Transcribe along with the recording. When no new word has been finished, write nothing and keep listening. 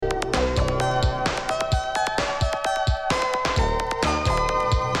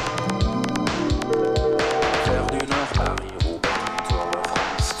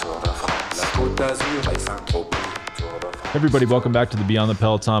Everybody, welcome back to the Beyond the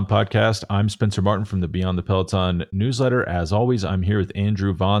Peloton podcast. I'm Spencer Martin from the Beyond the Peloton newsletter. As always, I'm here with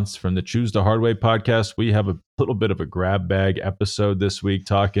Andrew Vance from the Choose the Hard Way podcast. We have a little bit of a grab bag episode this week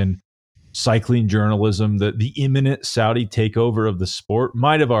talking cycling journalism. The imminent Saudi takeover of the sport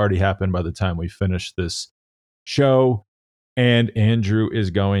might have already happened by the time we finish this show. And Andrew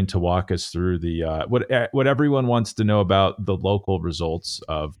is going to walk us through the what everyone wants to know about the local results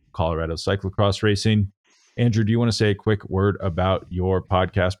of Colorado cyclocross racing. Andrew, do you want to say a quick word about your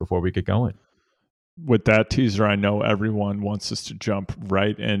podcast before we get going? With that teaser, I know everyone wants us to jump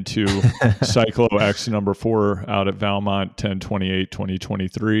right into Cyclo X number 4 out at Valmont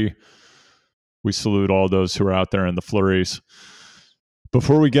 10/28/2023. We salute all those who are out there in the flurries.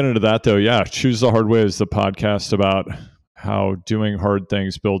 Before we get into that, though, Choose the Hard Way is the podcast about how doing hard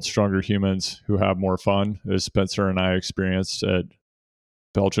things builds stronger humans who have more fun, as Spencer and I experienced at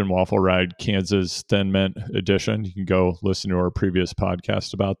Belgian Waffle Ride, Kansas Thin Mint edition. You can go listen to our previous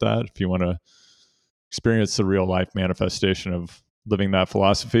podcast about that if you want to experience the real life manifestation of living that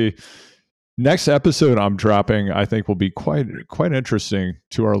philosophy. Next episode I'm dropping, I think, will be quite interesting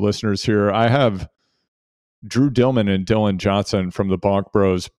to our listeners here. I have Drew Dillman and Dylan Johnson from the Bonk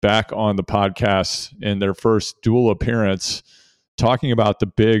Bros back on the podcast in their first dual appearance, talking about the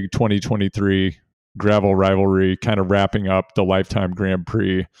big 2023 gravel rivalry, kind of wrapping up the Lifetime Grand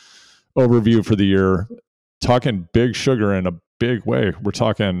Prix overview for the year, talking Big Sugar in a big way. We're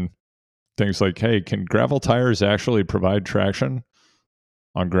talking things like, hey, can gravel tires actually provide traction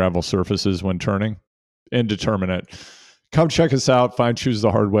on gravel surfaces when turning? Indeterminate. Come check us out. Find Choose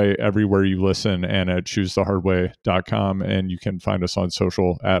the Hard Way everywhere you listen and at choosethehardway.com. And you can find us on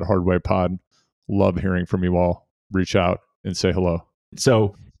social at HardwayPod. Love hearing from you all. Reach out and say hello.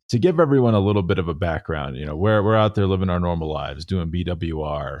 So to give everyone a little bit of a background, we're out there living our normal lives, doing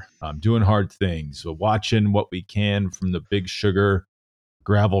BWR, doing hard things, so watching what we can from the Big Sugar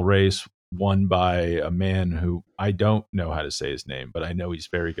gravel race won by a man who I don't know how to say his name, but I know he's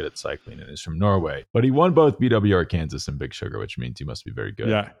very good at cycling and is from Norway. But he won both BWR Kansas and Big Sugar, which means he must be very good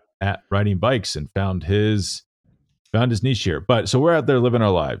at riding bikes and found his niche here. But so we're out there living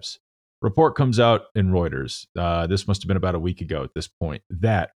our lives. Report comes out in Reuters. This must have been about a week ago at this point,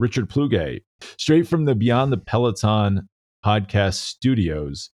 that Richard Pluget, straight from the Beyond the Peloton podcast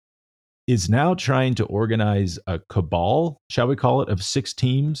studios, is now trying to organize a cabal, shall we call it, of 6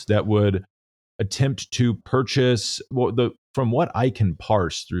 teams that would attempt to purchase, from what I can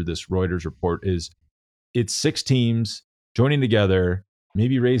parse through this Reuters report, is it's 6 teams joining together,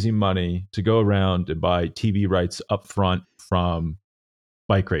 maybe raising money to go around and buy TV rights up front from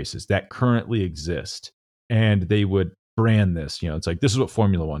bike races that currently exist. And they would brand this, it's like, this is what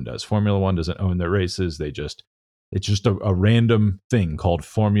Formula One does. Formula One doesn't own their races. It's just a random thing called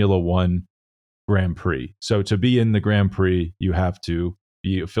Formula One Grand Prix. So to be in the Grand Prix, you have to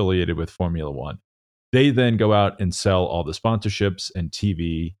be affiliated with Formula One. They then go out and sell all the sponsorships and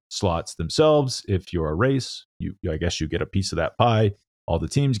TV slots themselves. If you're a race, I guess you get a piece of that pie. All the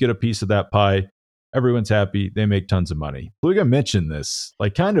teams get a piece of that pie. Everyone's happy. They make tons of money. Pluga mentioned this,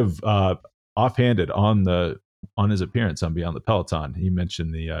 like kind of offhanded on his appearance on Beyond the Peloton. He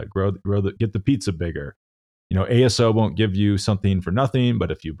mentioned the get the pizza bigger. ASO won't give you something for nothing,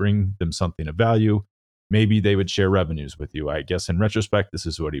 but if you bring them something of value, maybe they would share revenues with you. I guess in retrospect, this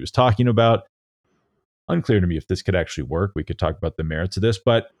is what he was talking about. Unclear to me if this could actually work. We could talk about the merits of this,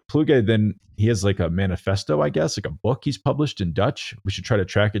 but Pluge, then he has like a manifesto, I guess, like a book he's published in Dutch. We should try to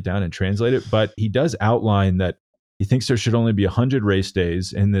track it down and translate it. But he does outline that he thinks there should only be 100 race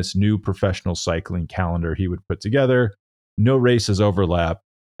days in this new professional cycling calendar he would put together. No races overlap.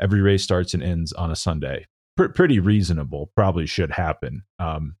 Every race starts and ends on a Sunday. Pretty reasonable. Probably should happen.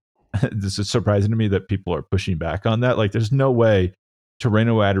 This is surprising to me that people are pushing back on that. Like, there's no way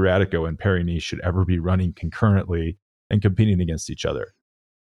Tirreno Adriatico and Paris-Nice should ever be running concurrently and competing against each other.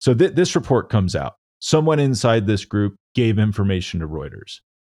 So this report comes out. Someone inside this group gave information to Reuters.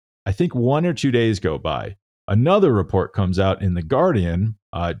 I think 1 or 2 days go by. Another report comes out in The Guardian,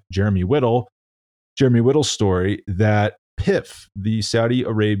 Jeremy Whittle's story, that PIF, the Saudi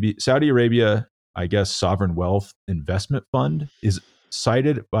Arabia, I guess, sovereign wealth investment fund, is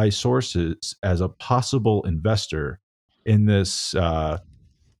cited by sources as a possible investor in this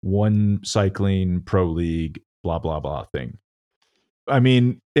one cycling pro league, blah, blah, blah thing. I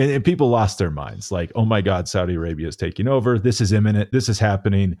mean, and people lost their minds. Like, oh my God, Saudi Arabia is taking over. This is imminent. This is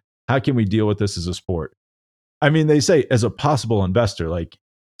happening. How can we deal with this as a sport? I mean, they say as a possible investor, like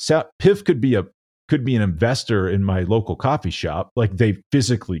PIF could be an investor in my local coffee shop. Like, they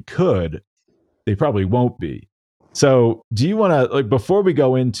physically could. They probably won't be. So do you want to, like, before we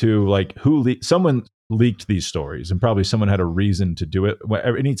go into like someone leaked these stories, and probably someone had a reason to do it.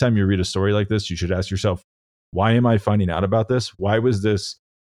 Anytime you read a story like this, you should ask yourself, why am I finding out about this? Why was this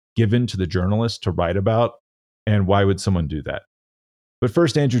given to the journalist to write about? And why would someone do that? But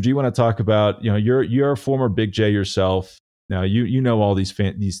first, Andrew, do you want to talk about, you're a former Big J yourself. Now you know all these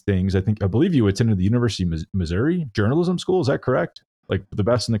things. I believe you attended the University of Missouri Journalism School. Is that correct? Like the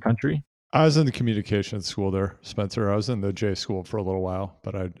best in the country? I was in the communications school there, Spencer. I was in the J school for a little while,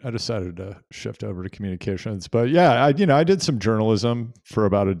 but I decided to shift over to communications. But yeah, I did some journalism for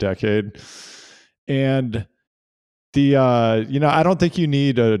about a decade, and I don't think you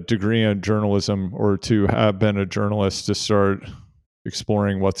need a degree in journalism or to have been a journalist to start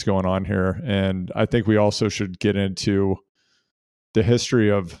exploring what's going on here. And I think we also should get into the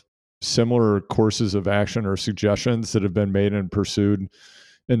history of similar courses of action or suggestions that have been made and pursued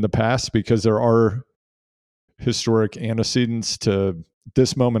in the past, because there are historic antecedents to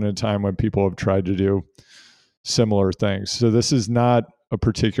this moment in time when people have tried to do similar things. So this is not a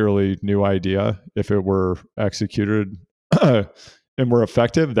particularly new idea. If it were executed and were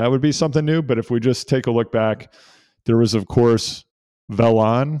effective, that would be something new. But if we just take a look back, there was, of course,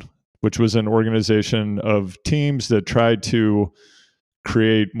 Velan, which was an organization of teams that tried to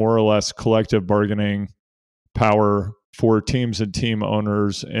create more or less collective bargaining power for teams and team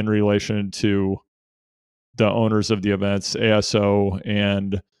owners in relation to the owners of the events, ASO,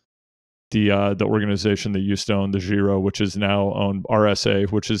 and the organization that used to own the Giro, which is now owned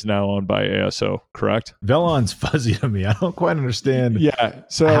RSA, which is now owned by ASO. Correct? Velan's fuzzy to me. I don't quite understand. Yeah.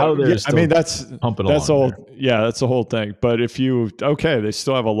 So how they're that's pumping that's along all. There. Yeah, that's the whole thing. But they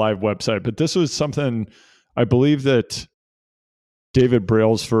still have a live website. But this was something I believe that David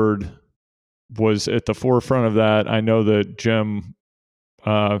Brailsford was at the forefront of that. I know that Jim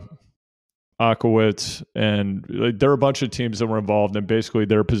Akowitz, and there were a bunch of teams that were involved, and basically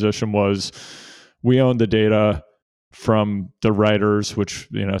their position was, we own the data from the writers, which,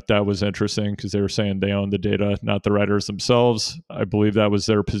 that was interesting because they were saying they own the data, not the writers themselves. I believe that was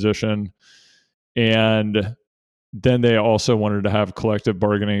their position. And then they also wanted to have collective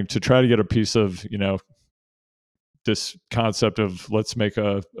bargaining to try to get a piece of, this concept of let's make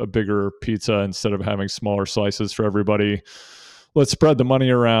a bigger pizza instead of having smaller slices for everybody. Let's spread the money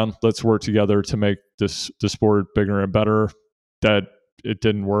around. Let's work together to make the sport bigger and better. That it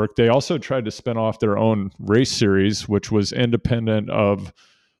didn't work. They also tried to spin off their own race series, which was independent of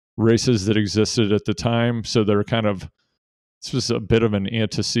races that existed at the time. So they're this was a bit of an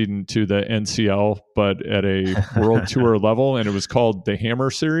antecedent to the NCL, but at a world tour level. And it was called the Hammer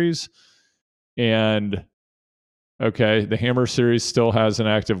Series. And the Hammer Series still has an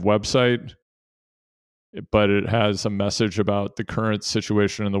active website, but it has a message about the current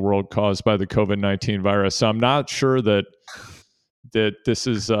situation in the world caused by the COVID-19 virus. So I'm not sure that this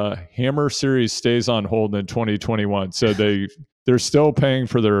is Hammer Series stays on hold in 2021. So they're still paying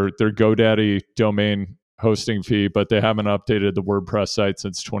for their GoDaddy domain hosting fee, but they haven't updated the WordPress site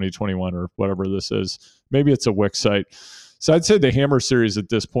since 2021 or whatever this is. Maybe it's a Wix site. So I'd say the Hammer Series at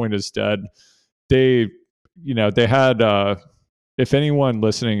this point is dead. They had, if anyone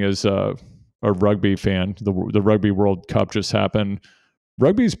listening is a rugby fan, the Rugby World Cup just happened.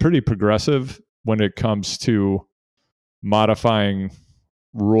 Rugby is pretty progressive when it comes to modifying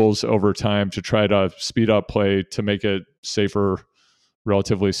rules over time to try to speed up play to make it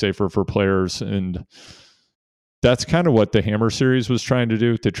relatively safer for players. And that's kind of what the Hammer Series was trying to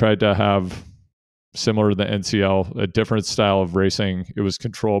do. They tried to have, similar to the NCL, a different style of racing. It was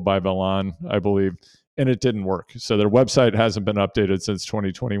controlled by Velan, I believe, and it didn't work. So their website hasn't been updated since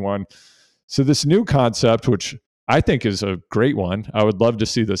 2021. So this new concept, which I think is a great one, I would love to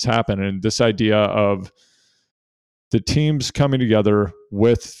see this happen. And this idea of the teams coming together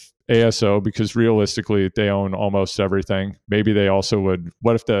with ASO, because realistically they own almost everything. Maybe they also would.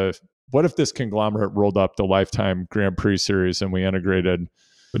 What if this conglomerate rolled up the Lifetime Grand Prix series and we integrated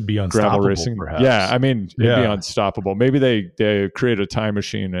would be unstoppable, gravel racing? Perhaps. Yeah, I mean, it'd be unstoppable. Maybe they create a time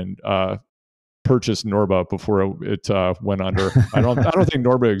machine and purchased Norba before it went under. I don't think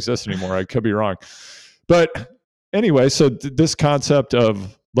Norba exists anymore. I could be wrong. But anyway, so this concept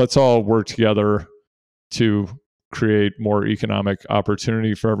of let's all work together to create more economic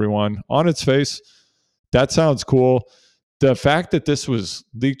opportunity for everyone, on its face, that sounds cool. The fact that this was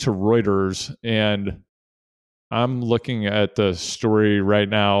leaked to Reuters, and I'm looking at the story right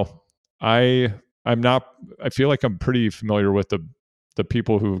now, I feel like I'm pretty familiar with the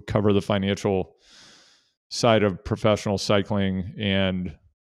people who cover the financial side of professional cycling and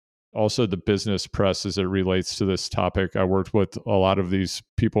also the business press as it relates to this topic. I worked with a lot of these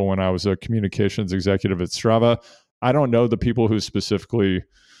people when I was a communications executive at Strava. I don't know the people who specifically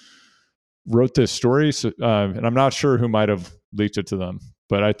wrote this story, so, and I'm not sure who might have leaked it to them,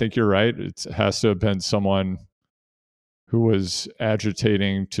 but I think you're right. It has to have been someone who was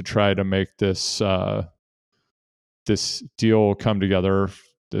agitating to try to make this this deal come together,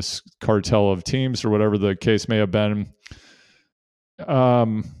 this cartel of teams or whatever the case may have been. I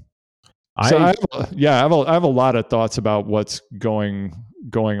have a lot of thoughts about what's going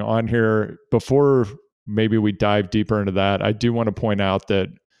on here. Before maybe we dive deeper into that, I do want to point out that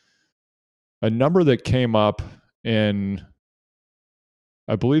a number that came up in,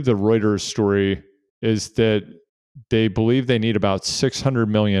 I believe, the Reuters story is that they believe they need about $600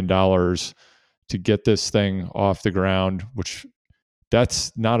 million to get this thing off the ground, which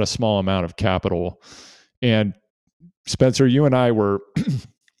that's not a small amount of capital. And Spencer, you and I were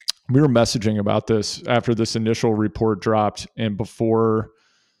we were messaging about this after this initial report dropped and before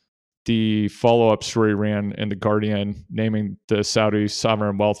the follow-up story ran in The Guardian naming the Saudi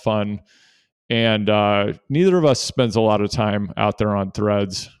Sovereign Wealth Fund. And neither of us spends a lot of time out there on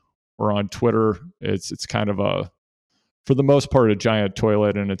Threads or on Twitter. It's kind of for the most part, a giant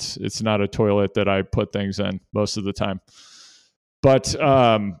toilet, and it's not a toilet that I put things in most of the time. But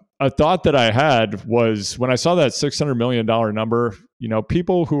a thought that I had was when I saw that $600 million number,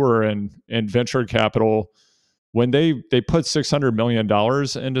 people who are in venture capital, when they put $600 million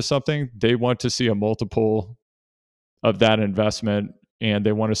into something, they want to see a multiple of that investment, and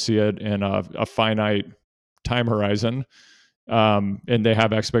they want to see it in a finite time horizon. And they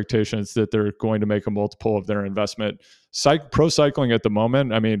have expectations that they're going to make a multiple of their investment. Pro cycling at the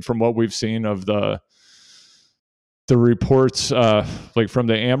moment, I mean, from what we've seen of the reports, like from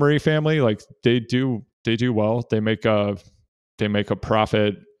the Amory family, like they do well. They make a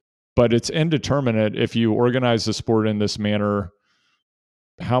profit, but it's indeterminate if you organize the sport in this manner.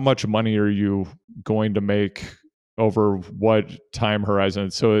 How much money are you going to make over what time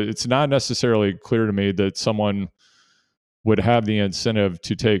horizon? So it's not necessarily clear to me that someone would have the incentive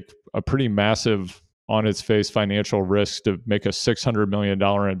to take a pretty massive on its face financial risk to make a $600 million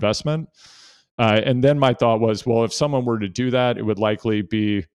investment. And then my thought was, well, if someone were to do that, it would likely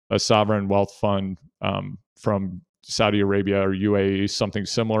be a sovereign wealth fund from Saudi Arabia or UAE, something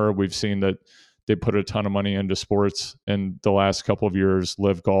similar. We've seen that they put a ton of money into sports in the last couple of years,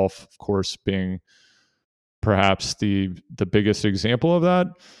 Live Golf, of course, being perhaps the biggest example of that.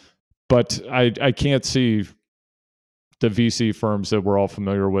 But I can't see the VC firms that we're all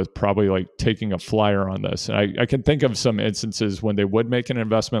familiar with probably like taking a flyer on this. And I can think of some instances when they would make an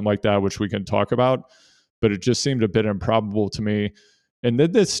investment like that, which we can talk about, but it just seemed a bit improbable to me. And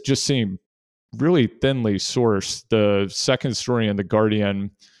then this just seemed really thinly sourced. The second story in The Guardian,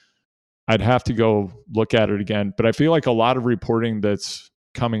 I'd have to go look at it again, but I feel like a lot of reporting that's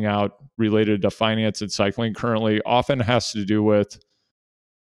coming out related to finance and cycling currently often has to do with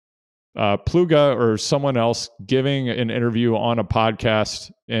Pluga or someone else giving an interview on a podcast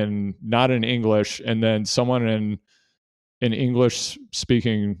and not in English, and then someone in an English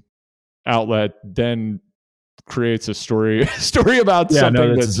speaking outlet then creates a story about something.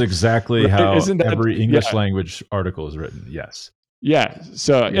 No, that's exactly right? How every English yeah. language article is written. Yes. Yeah.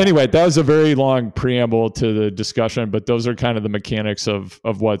 So anyway, that was a very long preamble to the discussion, but those are kind of the mechanics of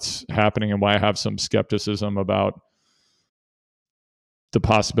what's happening and why I have some skepticism about the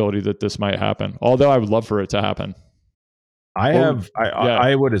possibility that this might happen. Although I would love for it to happen.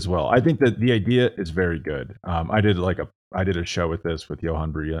 I would as well. I think that the idea is very good. I did a show with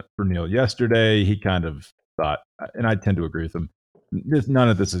Johan Bernil yesterday. He kind of thought, and I tend to agree with him, none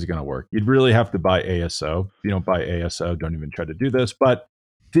of this is going to work. You'd really have to buy ASO. If you don't buy ASO, don't even try to do this. But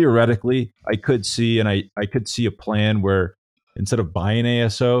theoretically, I could see a plan where instead of buying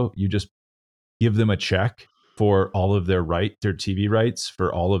ASO, you just give them a check for all of their TV rights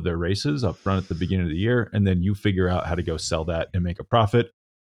for all of their races up front at the beginning of the year, and then you figure out how to go sell that and make a profit.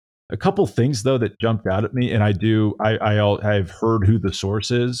 A couple things though that jumped out at me, and I've heard who the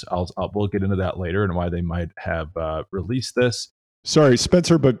source is. We'll get into that later and why they might have released this. Sorry,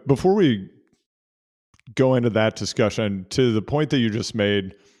 Spencer, but before we go into that discussion, to the point that you just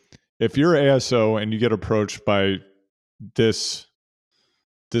made, if you're ASO and you get approached by this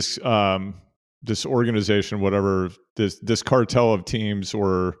organization, whatever, this cartel of teams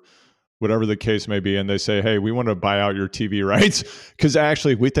or whatever the case may be, and they say, hey, we want to buy out your TV rights because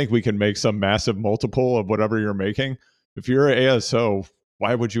actually we think we can make some massive multiple of whatever you're making. If you're an ASO,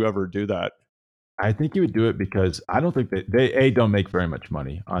 why would you ever do that? I think you would do it because I don't think they don't make very much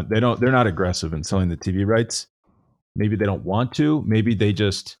money. They're not aggressive in selling the TV rights. Maybe they don't want to. Maybe they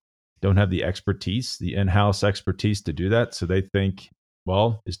just don't have the expertise, the in-house expertise to do that. So they think,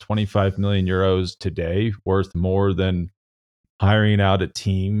 well, is 25 million euros today worth more than hiring out a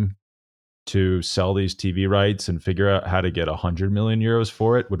team to sell these TV rights and figure out how to get 100 million euros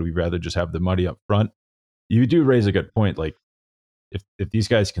for it? Would we rather just have the money up front? You do raise a good point. Like, if these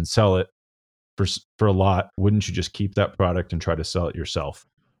guys can sell it for a lot, wouldn't you just keep that product and try to sell it yourself?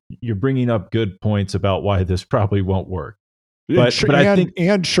 You're bringing up good points about why this probably won't work. But I think,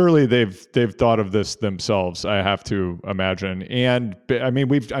 and surely they've thought of this themselves, I have to imagine. And I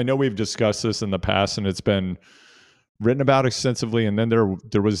mean, I know we've discussed this in the past, and it's been written about extensively. And then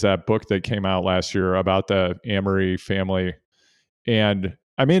there was that book that came out last year about the Amory family. And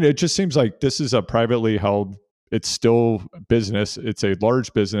I mean, it just seems like this is a privately held, it's still business. It's a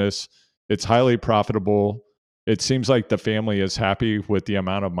large business. It's highly profitable. It seems like the family is happy with the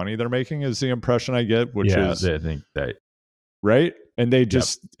amount of money they're making, is the impression I get, which is, I think that, right. And they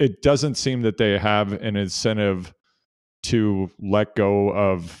just, it doesn't seem that they have an incentive to let go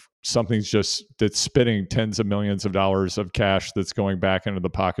of something that's spitting tens of millions of dollars of cash that's going back into the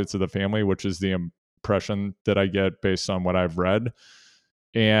pockets of the family, which is the impression that I get based on what I've read.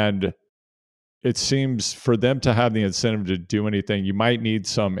 And it seems for them to have the incentive to do anything, you might need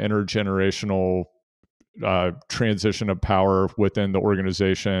some intergenerational transition of power within the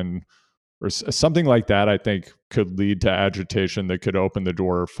organization or something like that. I think could lead to agitation that could open the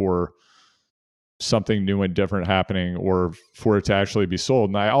door for something new and different happening, or for it to actually be sold.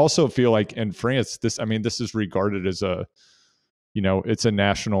 And I also feel like in France, this is regarded as it's a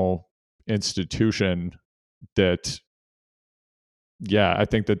national institution that, I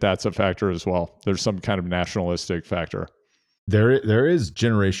think that's a factor as well. There's some kind of nationalistic factor. There is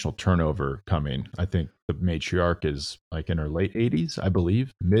generational turnover coming. I think the matriarch is like in her late 80s, I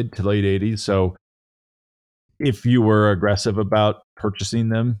believe, mid to late 80s. So if you were aggressive about purchasing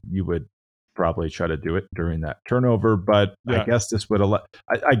them, you would probably try to do it during that turnover. But I guess this would allow,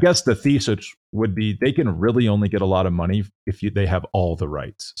 I guess the thesis would be they can really only get a lot of money if they have all the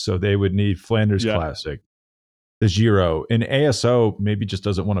rights. So they would need Flanders Classic, the Giro, and ASO maybe just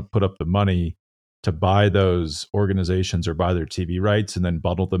doesn't want to put up the money to buy those organizations or buy their TV rights and then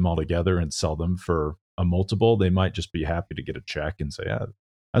bundle them all together and sell them for a multiple. They might just be happy to get a check and say, yeah,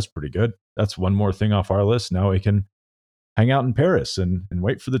 that's pretty good. That's one more thing off our list. Now we can hang out in Paris and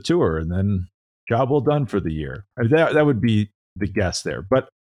wait for the tour, and then job well done for the year. I mean, that would be the guess there. But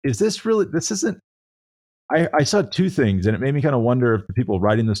is this really, this isn't, I saw two things, and it made me kind of wonder if the people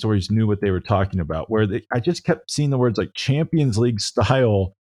writing the stories knew what they were talking about, where I just kept seeing the words like Champions League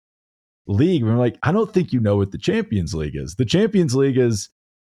style league. And I'm like, I don't think you know what the Champions League is. The Champions League is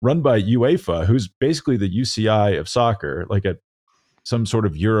run by UEFA, who's basically the UCI of soccer, like some sort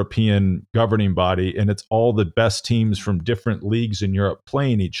of European governing body, and it's all the best teams from different leagues in Europe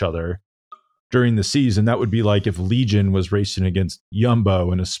playing each other during the season. That would be like if Legion was racing against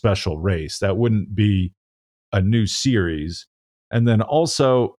Jumbo in a special race. That wouldn't be a new series. And then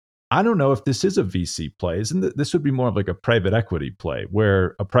also, I don't know if this is a VC play. Isn't this would be more of like a private equity play,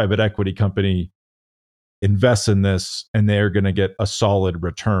 where a private equity company invests in this and they're going to get a solid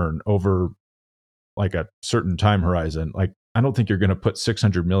return over like a certain time horizon. Like, I don't think you're going to put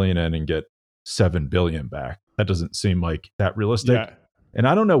 600 million in and get 7 billion back. That doesn't seem like that realistic. Yeah. And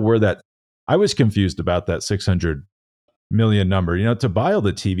I don't know where I was confused about that 600 million number. To buy all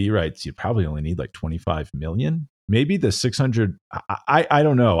the TV rights, you probably only need like 25 million. Maybe the 600, I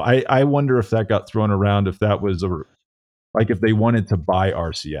don't know. I wonder if that got thrown around, if that was like if they wanted to buy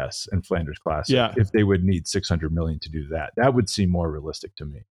RCS and Flanders Classic, if they would need 600 million to do that. That would seem more realistic to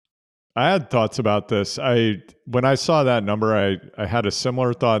me. I had thoughts about this. When I saw that number, I had a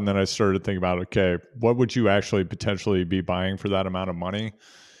similar thought, and then I started to think about, okay, what would you actually potentially be buying for that amount of money?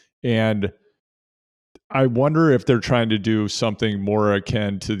 And I wonder if they're trying to do something more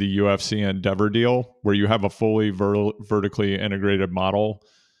akin to the UFC Endeavor deal, where you have a fully vertically integrated model.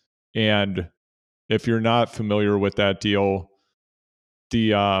 And if you're not familiar with that deal,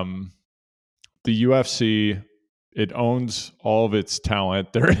 the UFC, it owns all of its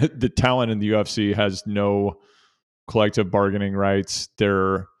talent. The talent in the UFC has no collective bargaining rights.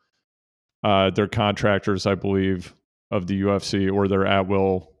 They're contractors, I believe, of the UFC, or they're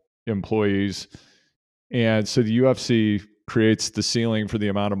at-will employees. And so the UFC creates the ceiling for the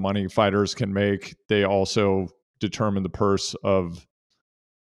amount of money fighters can make. They also determine the purse of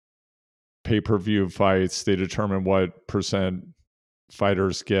pay-per-view fights. They determine what percent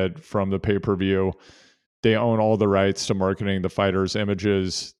fighters get from the pay-per-view. They own all the rights to marketing the fighters'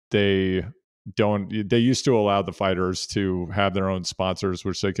 images. They used to allow the fighters to have their own sponsors,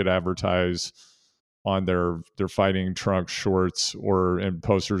 which they could advertise on their fighting trunks, shorts, or in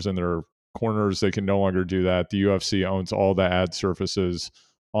posters in their corners. They can no longer do that. The UFC owns all the ad surfaces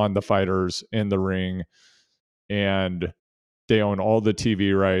on the fighters in the ring, and they own all the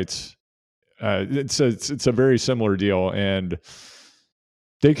TV rights. It's a very similar deal, and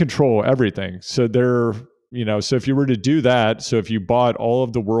they control everything. So so if you were to do that, so if you bought all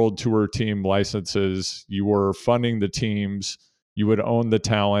of the World Tour team licenses, you were funding the teams, you would own the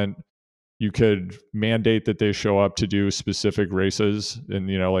talent, you could mandate that they show up to do specific races, and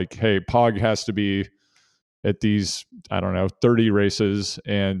like, hey, Pog has to be at these, I don't know, 30 races,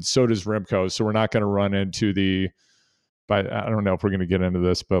 and so does Remco. So we're not going to run into I don't know if we're going to get into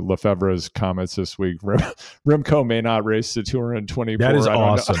this, but Lefebvre's comments this week, Remco may not race the Tour in 24. That is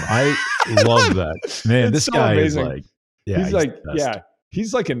awesome. I love that. Man, this guy amazing. Is like, yeah,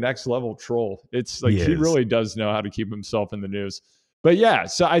 he's like a next level troll. It's like he really does know how to keep himself in the news. But yeah,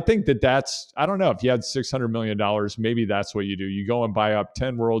 so I think that's, I don't know, if you had $600 million, maybe that's what you do. You go and buy up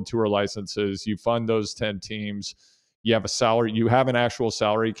 10 World Tour licenses, you fund those 10 teams, you have a salary, you have an actual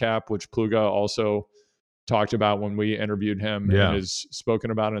salary cap, which Pluga also talked about when we interviewed him and is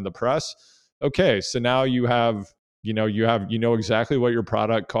spoken about in the press. Okay, so now you know exactly what your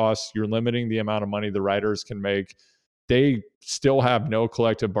product costs. You're limiting the amount of money the riders can make. They still have no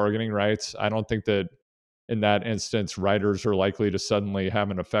collective bargaining rights. I don't think that in that instance, riders are likely to suddenly have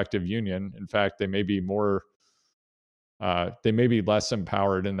an effective union. In fact, they may be less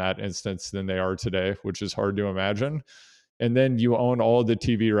empowered in that instance than they are today, which is hard to imagine. And then you own all the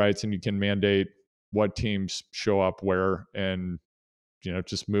TV rights, and you can mandate what teams show up where, and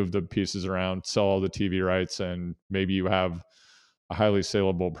just move the pieces around, sell all the TV rights, and maybe you have a highly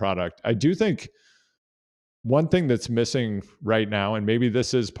saleable product. I do think one thing that's missing right now, and maybe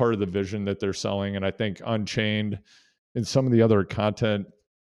this is part of the vision that they're selling, and I think Unchained and some of the other content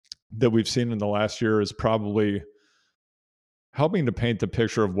that we've seen in the last year is probably helping to paint the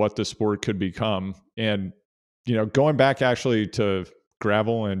picture of what the sport could become. And, going back actually to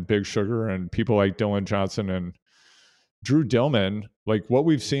gravel and Big Sugar and people like Dylan Johnson and Drew Dillman, like what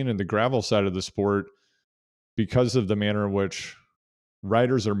we've seen in the gravel side of the sport, because of the manner in which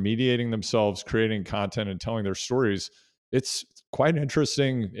writers are mediating themselves, creating content, and telling their stories, it's quite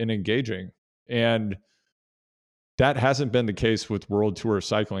interesting and engaging. And that hasn't been the case with World Tour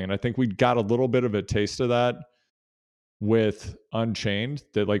cycling. And I think we got a little bit of a taste of that with Unchained,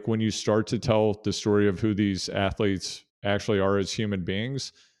 that like when you start to tell the story of who these athletes actually are as human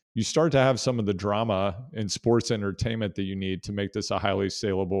beings, you start to have some of the drama and sports entertainment that you need to make this a highly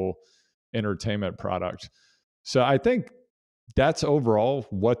saleable entertainment product. So I think that's overall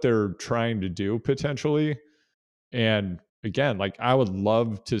what they're trying to do potentially. And again, like I would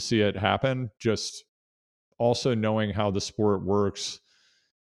love to see it happen, just also knowing how the sport works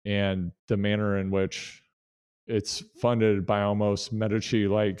and the manner in which it's funded by almost Medici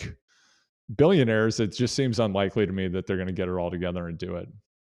like billionaires. It just seems unlikely to me that they're going to get it all together and do it.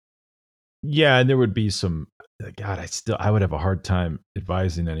 Yeah, and there would be some, God, I would have a hard time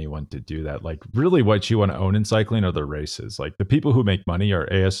advising anyone to do that. Like really what you want to own in cycling are the races. Like the people who make money are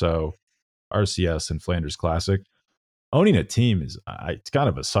ASO, RCS, and Flanders Classic. Owning a team is, it's kind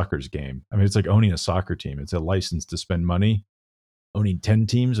of a sucker's game. I mean, it's like owning a soccer team. It's a license to spend money. Owning 10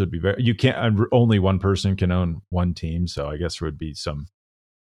 teams would be you can't, only one person can own one team. So I guess there would be some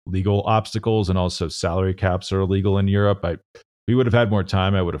legal obstacles, and also salary caps are illegal in Europe. We would have had more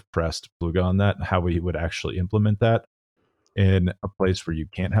time. I would have pressed Pluga on that, how we would actually implement that in a place where you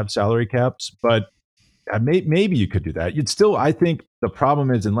can't have salary caps. But maybe you could do that. You'd still, I think the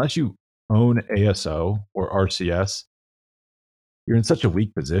problem is, unless you own ASO or RCS, you're in such a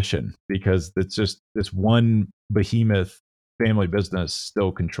weak position, because it's just this one behemoth family business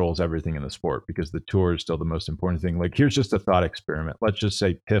still controls everything in the sport, because the tour is still the most important thing. Like, here's just a thought experiment. Let's just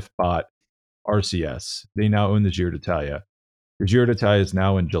say PIF bought RCS. They now own the Giro d'Italia. The Giro d'Italia is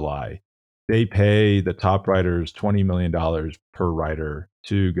now in July. They pay the top riders $20 million per rider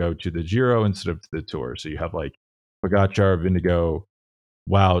to go to the Giro instead of the Tour. So you have like Pogacar, Vingegaard,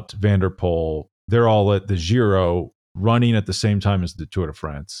 Wout, Van der Poel. They're all at the Giro running at the same time as the Tour de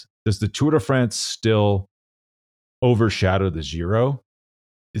France. Does the Tour de France still overshadow the Giro?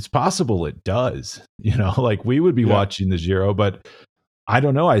 It's possible it does. Like we would be watching the Giro, but I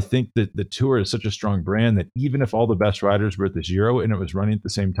don't know. I think that the Tour is such a strong brand that even if all the best riders were at the Giro and it was running at the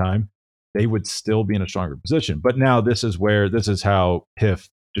same time, they would still be in a stronger position. But now this is how PIF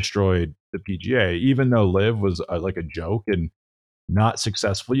destroyed the PGA. Even though Liv was like a joke and not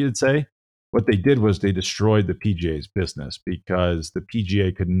successful, you'd say, what they did was they destroyed the PGA's business, because the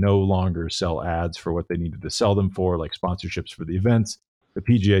PGA could no longer sell ads for what they needed to sell them for, like sponsorships for the events. The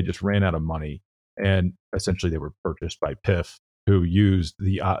PGA just ran out of money, and essentially they were purchased by PIF, who used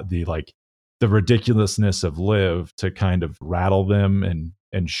the ridiculousness of Liv to kind of rattle them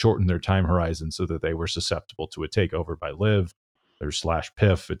and shorten their time horizon so that they were susceptible to a takeover by Liv. or slash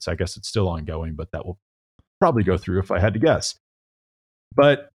PIF. I guess it's still ongoing, but that will probably go through if I had to guess.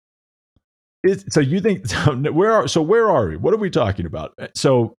 But so you think where are we? What are we talking about?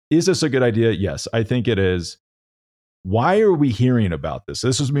 So is this a good idea? Yes, I think it is. Why are we hearing about this?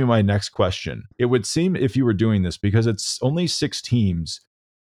 This was me my next question. It would seem if you were doing this, because it's only 6 teams,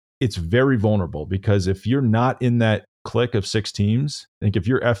 it's very vulnerable, because if you're not in that clique of 6 teams, I think if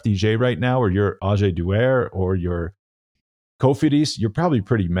you're FDJ right now, or you're Ajay Duer, or you're Cofidis, you're probably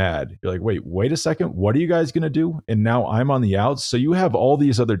pretty mad. You're like, wait a second, what are you guys going to do? And now I'm on the outs. So you have all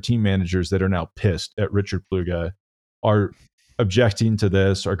these other team managers that are now pissed at Richard Pluga, are objecting to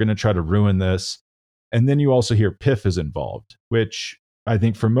this, are going to try to ruin this. And then you also hear PIF is involved, which I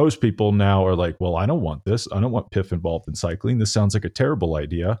think for most people now are like, well, I don't want this. I don't want PIF involved in cycling. This sounds like a terrible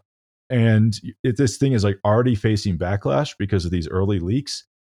idea. And if this thing is like already facing backlash because of these early leaks,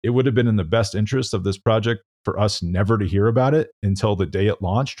 it would have been in the best interest of this project for us never to hear about it until the day it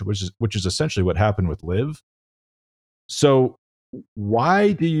launched, which is essentially what happened with Live. So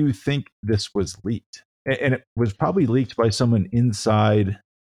why do you think this was leaked? And it was probably leaked by someone inside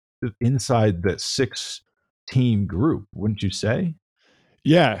the 6 team group, wouldn't you say?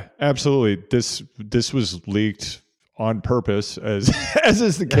 Yeah, absolutely. This was leaked on purpose, as as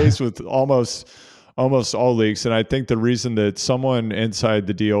is the case with almost all leaks. And I think the reason that someone inside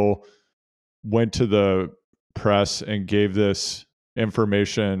the deal went to the press and gave this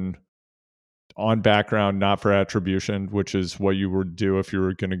information on background, not for attribution, which is what you would do if you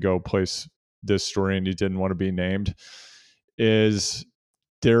were going to go place this story and you didn't want to be named, is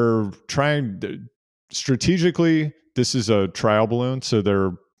they're trying strategically. This is a trial balloon, so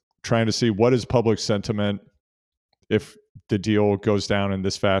they're trying to see what is public sentiment if the deal goes down in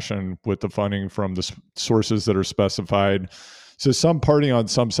this fashion with the funding from the sources that are specified. So some party on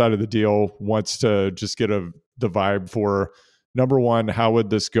some side of the deal wants to just get the vibe for, number one, how would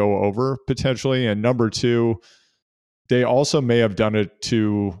this go over potentially? And number two, they also may have done it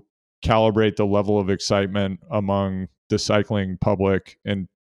to calibrate the level of excitement among the cycling public and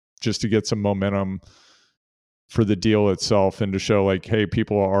just to get some momentum for the deal itself and to show like, hey,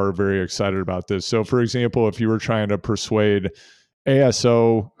 people are very excited about this. So for example, if you were trying to persuade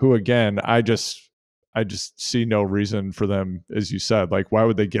ASO, who again, I just see no reason for them, as you said, like why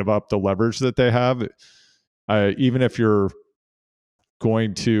would they give up the leverage that they have? Even if you're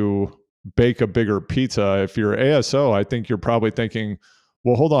going to bake a bigger pizza, if you're ASO, I think you're probably thinking,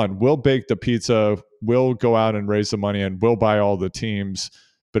 well, hold on, we'll bake the pizza, we'll go out and raise the money and we'll buy all the teams.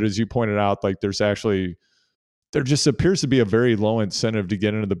 But as you pointed out, like there just appears to be a very low incentive to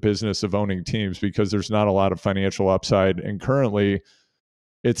get into the business of owning teams because there's not a lot of financial upside. And currently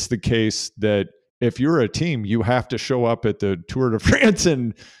it's the case that if you're a team, you have to show up at the Tour de France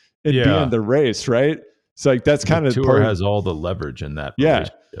and be in the race, right? It's like, that's kind of Tour has all the leverage in that. Yeah.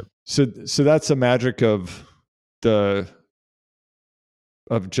 So that's the magic of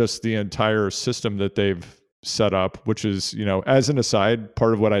just the entire system that they've set up, which is, as an aside,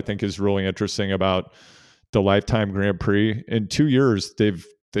 part of what I think is really interesting about the Lifetime Grand Prix. In 2 years,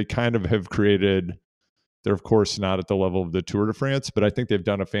 they kind of have created, they're of course not at the level of the Tour de France, but I think they've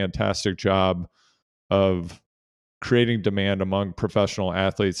done a fantastic job of creating demand among professional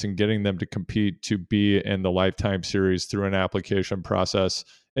athletes and getting them to compete to be in the Lifetime series through an application process.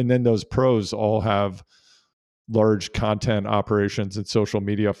 And then those pros all have large content operations and social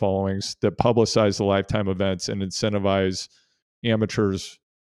media followings that publicize the Lifetime events and incentivize amateurs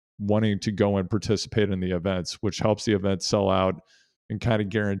wanting to go and participate in the events, which helps the events sell out and kind of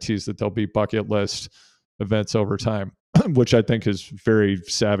guarantees that there'll be bucket list events over time, which I think is very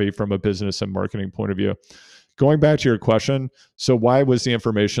savvy from a business and marketing point of view. Going back to your question, so why was the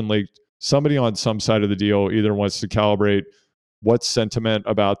information leaked? Somebody on some side of the deal either wants to calibrate what's sentiment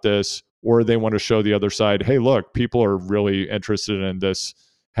about this, or they want to show the other side, hey, look, people are really interested in this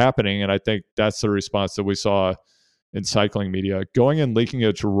happening. And I think that's the response that we saw in cycling media. Going and leaking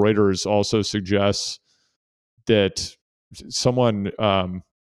it to Reuters also suggests that someone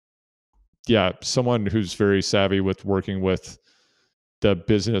who's very savvy with working with the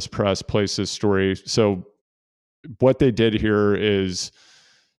business press placed this story. So what they did here is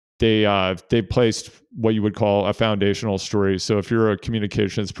they placed what you would call a foundational story. So if you're a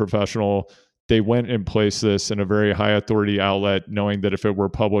communications professional, they went and placed this in a very high authority outlet, knowing that if it were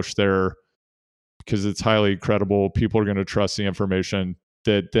published there, because it's highly credible, people are going to trust the information,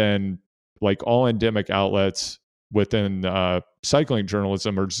 that then like all endemic outlets within cycling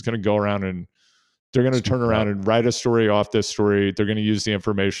journalism are just going to go around and they're going to turn around and write a story off this story. They're going to use the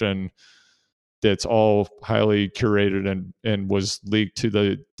information that's all highly curated and was leaked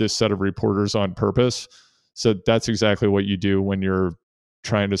to this set of reporters on purpose. So that's exactly what you do when you're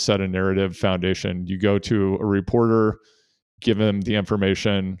trying to set a narrative foundation. You go to a reporter, give them the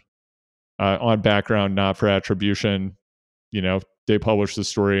information on background, not for attribution. They publish the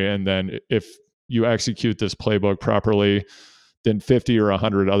story, and then if you execute this playbook properly, then 50 or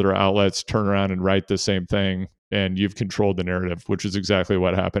 100 other outlets turn around and write the same thing, and you've controlled the narrative, which is exactly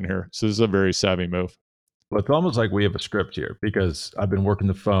what happened here. So this is a very savvy move. Well, it's almost like we have a script here because I've been working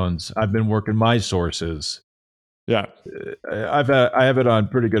the phones. I've been working my sources. Yeah. I have it on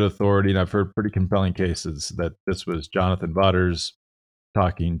pretty good authority, and I've heard pretty compelling cases that this was Jonathan Vaughters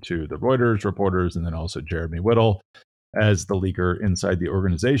talking to the Reuters reporters, and then also Jeremy Whittle as the leaker inside the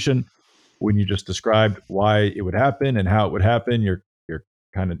organization. When you just described why it would happen and how it would happen, you're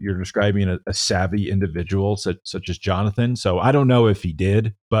describing a savvy individual such as Jonathan. So I don't know if he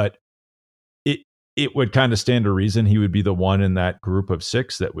did, but it would kind of stand to reason he would be the one in that group of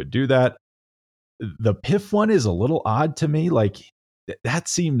 6 that would do that. The PIF one is a little odd to me. Like that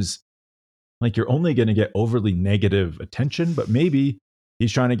seems like you're only going to get overly negative attention, but maybe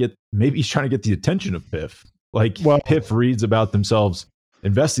he's trying to get the attention of PIF. Like, PIF reads about themselves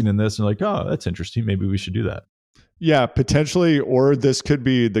investing in this and like, oh, that's interesting. Maybe we should do that. Yeah, potentially. Or this could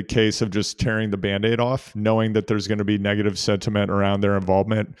be the case of just tearing the Band-Aid off, knowing that there's going to be negative sentiment around their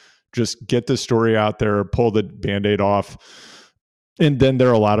involvement. Just get the story out there, pull the Band-Aid off. And then there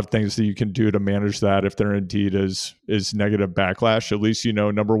are a lot of things that you can do to manage that if there indeed is negative backlash. At least,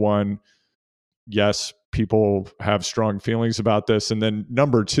 number one, yes, people have strong feelings about this. And then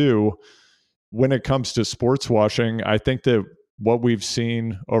number two, when it comes to sports washing, I think that what we've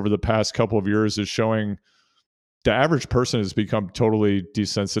seen over the past couple of years is showing the average person has become totally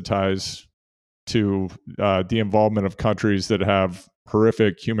desensitized to the involvement of countries that have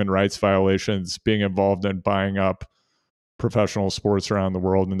horrific human rights violations being involved in buying up professional sports around the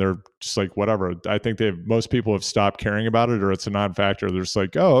world. And they're just like, whatever. I think most people have stopped caring about it, or it's a non-factor. They're just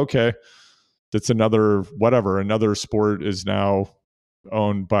like, oh, okay, that's another sport is now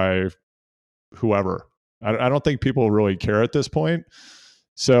owned by whoever. I don't think people really care at this point.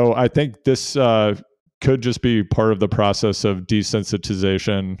 So I think this could just be part of the process of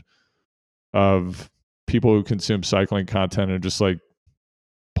desensitization of people who consume cycling content and just like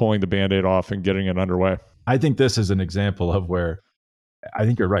pulling the Band-Aid off and getting it underway. I think this is an example of where I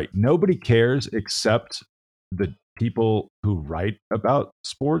think you're right. Nobody cares except the people who write about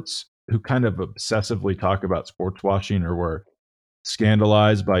sports, who kind of obsessively talk about sports washing or were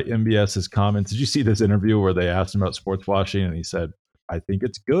scandalized by MBS's comments. Did you see this interview where they asked him about sports washing and he said, I think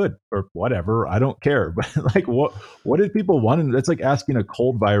it's good or whatever. I don't care. But like, what did people want? And that's like asking a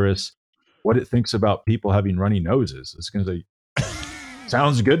cold virus what it thinks about people having runny noses. It's going to say,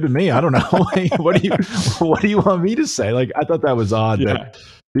 sounds good to me. I don't know. what do you want me to say? Like, I thought that was odd that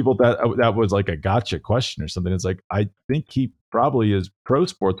people that was like a gotcha question or something. It's like, I think he probably is pro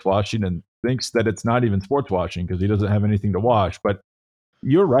sports washing and thinks that it's not even sports washing because he doesn't have anything to wash. But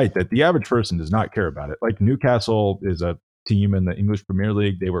you're right that the average person does not care about it. Like Newcastle is a team in the English Premier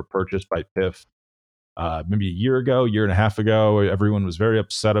League. They were purchased by PIF maybe a year and a half ago. Everyone was very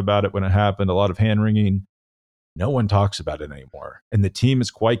upset about it when it happened. A lot of hand wringing. No one talks about it anymore. And the team is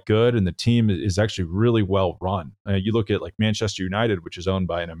quite good, and the team is actually really well run. You look at like Manchester United, which is owned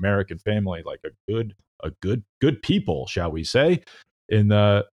by an American family, like a good people, shall we say, in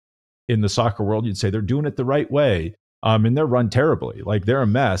the soccer world. You'd say they're doing it the right way. And they're run terribly. Like they're a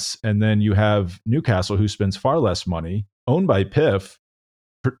mess. And then you have Newcastle, who spends far less money, owned by PIF,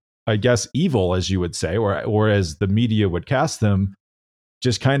 I guess evil, as you would say, or as the media would cast them,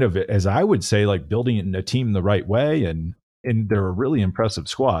 just kind of, as I would say, like building a team the right way. And they're a really impressive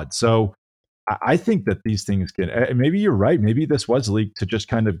squad. So I think that these things can, maybe you're right. Maybe this was leaked to just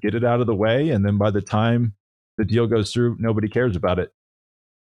kind of get it out of the way. And then by the time the deal goes through, nobody cares about it.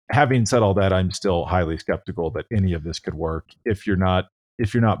 Having said all that, I'm still highly skeptical that any of this could work if you're not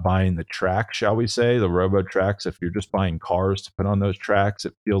buying the track, shall we say, the robo tracks. If you're just buying cars to put on those tracks,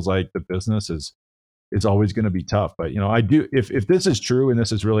 it feels like the business is always going to be tough. But I do, if this is true and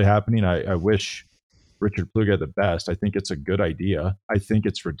this is really happening, I wish Richard Pluga the best. I think it's a good idea. I think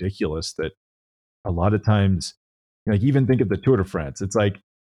it's ridiculous that a lot of times, like even think of the Tour de France. It's like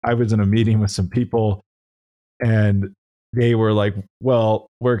I was in a meeting with some people and they were like, well,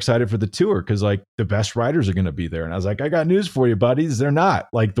 we're excited for the tour because like the best riders are going to be there. And I was like, I got news for you, buddies. They're not.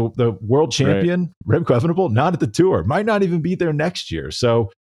 Like the world champion, Remco Evenepoel, not at the tour, might not even be there next year. So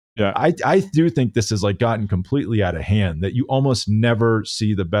yeah, I do think this has like gotten completely out of hand, that you almost never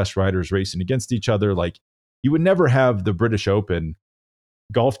see the best riders racing against each other. Like you would never have the British Open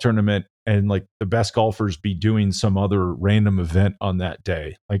golf tournament and like the best golfers be doing some other random event on that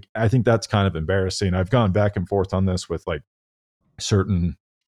day. Like, I think that's kind of embarrassing. I've gone back and forth on this with like certain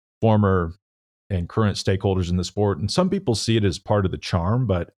former and current stakeholders in the sport, and some people see it as part of the charm,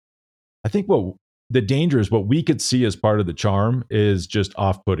 but I think what the danger is, what we could see as part of the charm is just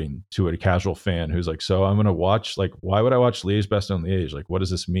off-putting to a casual fan who's like, so I'm going to watch, like, why would I watch Liège Bastogne Liège? Like, what does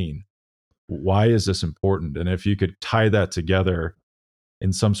this mean? Why is this important? And if you could tie that together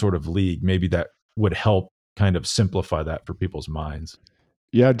in some sort of league, maybe that would help kind of simplify that for people's minds.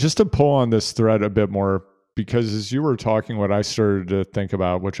 Yeah, just to pull on this thread a bit more, because as you were talking, what I started to think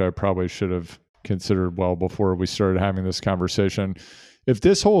about, which I probably should have considered well before we started having this conversation, if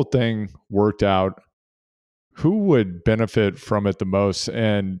this whole thing worked out, who would benefit from it the most?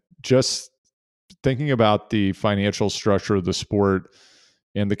 And just thinking about the financial structure of the sport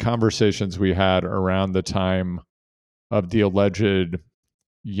and the conversations we had around the time of the alleged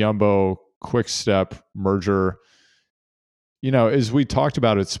Jumbo Quick-Step merger, as we talked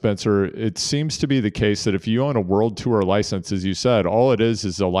about it, Spencer, it seems to be the case that if you own a World Tour license, as you said, all it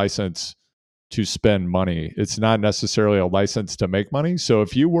is a license to spend money. It's not necessarily a license to make money. So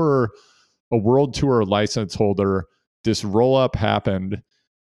if you were a World Tour license holder, this roll-up happened,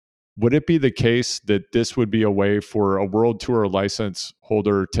 would it be the case that this would be a way for a World Tour license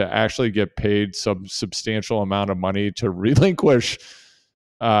holder to actually get paid some substantial amount of money to relinquish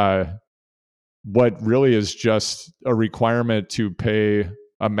what really is just a requirement to pay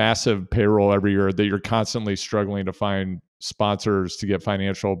a massive payroll every year that you're constantly struggling to find sponsors to get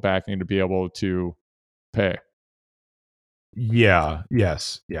financial backing to be able to pay? Yeah.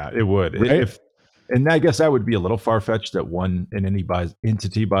 Yes. Yeah. It would. Right? And I guess that would be a little far fetched that one and any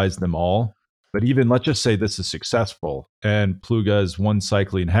entity buys them all. But even let's just say this is successful and Pluga's one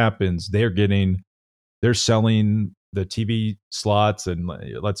cycling happens, they're selling the TV slots, and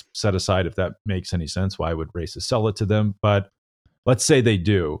let's set aside if that makes any sense. Why would races sell it to them? But let's say they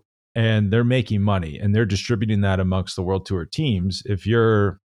do, and they're making money and they're distributing that amongst the World Tour teams. If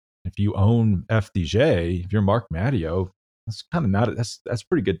you own FDJ, if you're Mark Matteo, that's kind of not that's a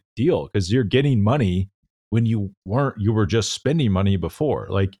pretty good deal because you're getting money when you were just spending money before.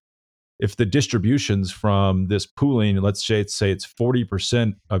 Like, if the distributions from this pooling, let's say it's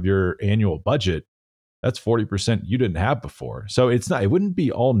 40% of your annual budget, that's 40% you didn't have before. So it wouldn't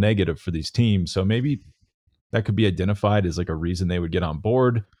be all negative for these teams. So maybe that could be identified as like a reason they would get on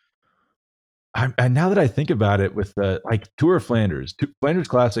board. And now that I think about it, with the like Tour of Flanders, Flanders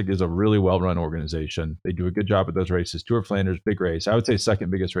Classic is a really well-run organization. They do a good job at those races. Tour of Flanders, big race. I would say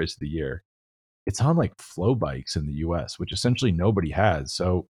second biggest race of the year. It's on like flow bikes in the US, which essentially nobody has.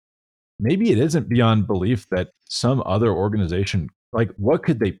 So maybe it isn't beyond belief that some other organization, like, what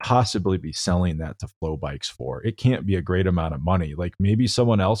could they possibly be selling that to flow bikes for? It can't be a great amount of money. Like, maybe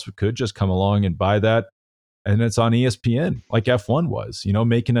someone else could just come along and buy that, and it's on ESPN like F1 was,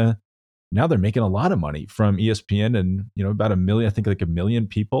 now they're making a lot of money from ESPN, and about a million, I think like a million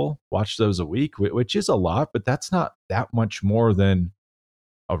people watch those a week, which is a lot, but that's not that much more than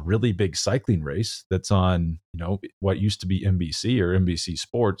a really big cycling race that's on, what used to be NBC or NBC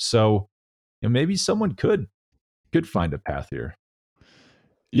Sports. So maybe someone could find a path here.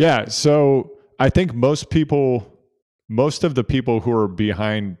 Yeah. So I think most of the people who are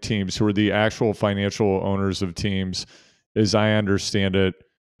behind teams, who are the actual financial owners of teams, as I understand it,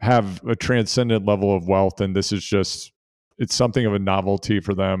 have a transcendent level of wealth. And this is it's something of a novelty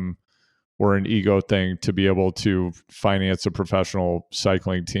for them, or an ego thing, to be able to finance a professional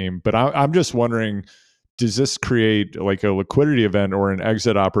cycling team. But I'm just wondering, does this create like a liquidity event or an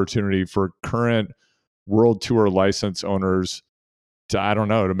exit opportunity for current World Tour license owners to, I don't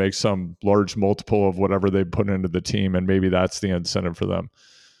know, to make some large multiple of whatever they put into the team, and maybe that's the incentive for them?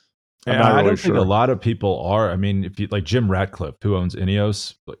 I don't think a lot of people are. I mean, if you like Jim Ratcliffe, who owns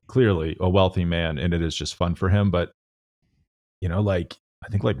Ineos, clearly a wealthy man, and it is just fun for him. But like, I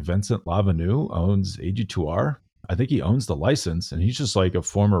think like Vincent Lavenu owns AG2R. I think he owns the license, and he's just like a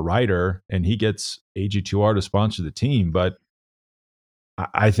former rider, and he gets AG2R to sponsor the team. But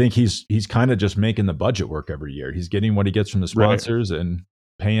I think he's kind of just making the budget work every year. He's getting what he gets from the sponsors, right, and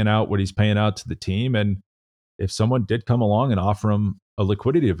paying out what he's paying out to the team. And if someone did come along and offer him a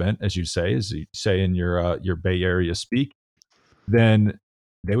liquidity event, as you say in your Bay Area speak, then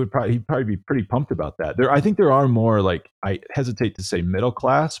he'd probably be pretty pumped about that. I think there are more, like, I hesitate to say middle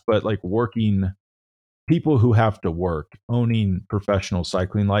class, but like working people who have to work, owning professional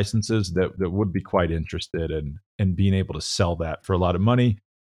cycling licenses, that would be quite interested in being able to sell that for a lot of money.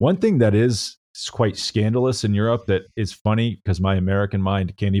 One thing that is quite scandalous in Europe, that is funny because my American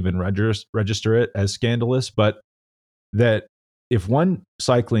mind can't even register it as scandalous, but that if one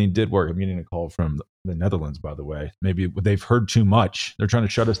cycling did work, I'm getting a call from the Netherlands, by the way. Maybe they've heard too much. They're trying to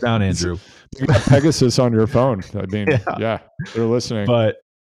shut us down, Andrew. You got Pegasus on your phone. I mean, Yeah. they're listening. But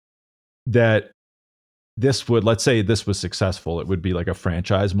that this would, let's say this was successful, it would be like a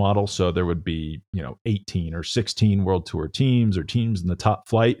franchise model. So there would be, 18 or 16 World Tour teams or teams in the top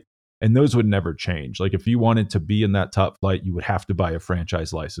flight, and those would never change. Like if you wanted to be in that top flight, you would have to buy a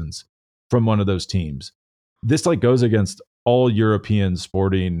franchise license from one of those teams. This like goes against all European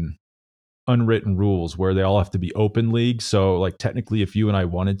sporting unwritten rules where they all have to be open leagues. So like technically if you and I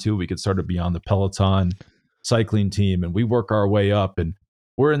wanted to, we could start to be on the Peloton cycling team and we work our way up and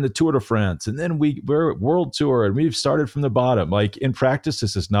we're in the Tour de France and then we're World Tour and we've started from the bottom. Like in practice,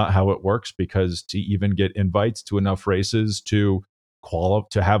 this is not how it works, because to even get invites to enough races to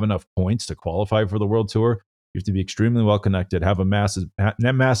have enough points to qualify for the World Tour, you have to be extremely well connected, have a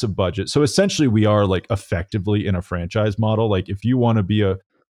massive budget. So essentially we are like effectively in a franchise model. Like if you want to be a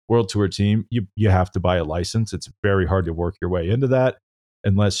World Tour team, you have to buy a license. It's very hard to work your way into that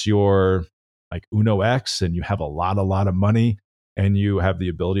unless you're like Uno X and you have a lot of money and you have the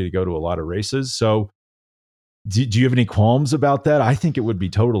ability to go to a lot of races. So do you have any qualms about that? I think it would be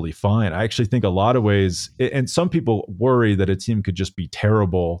totally fine. I actually think a lot of ways, and some people worry that a team could just be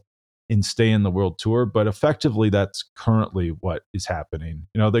terrible and stay in the World Tour, but effectively that's currently what is happening.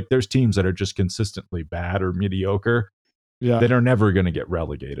 Like there's teams that are just consistently bad or mediocre that are never going to get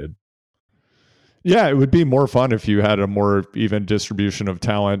relegated. Yeah, it would be more fun if you had a more even distribution of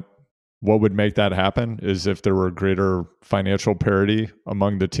talent. What would make that happen is if there were greater financial parity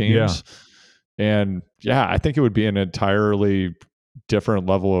among the teams. And I think it would be an entirely different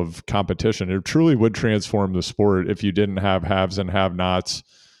level of competition. It truly would transform the sport if you didn't have haves and have-nots.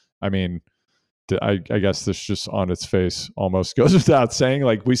 I mean, I guess this just on its face almost goes without saying.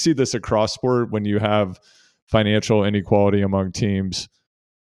 Like we see this across sport when you have financial inequality among teams.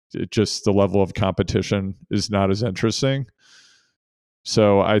 Just the level of competition is not as interesting.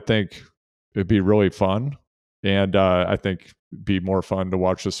 So I think it'd be really fun. And I think it'd be more fun to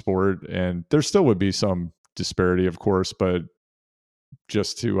watch the sport. And there still would be some disparity, of course, but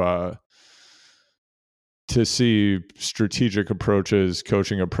just to see strategic approaches,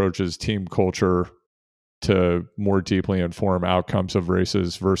 coaching approaches, team culture to more deeply inform outcomes of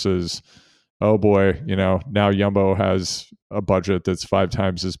races versus, oh boy, now Jumbo has a budget that's 5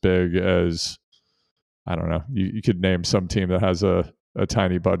 times as big as, I don't know, you could name some team that has a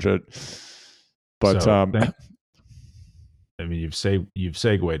tiny budget. But I mean, you've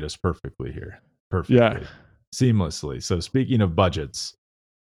segued us perfectly here. Perfectly. Seamlessly. So speaking of budgets,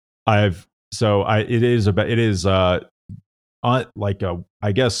 I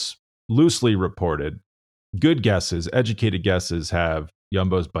guess loosely reported, good guesses, educated guesses have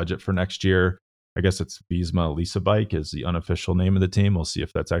Jumbo's budget for next year. I guess it's Visma Lease Bike is the unofficial name of the team. We'll see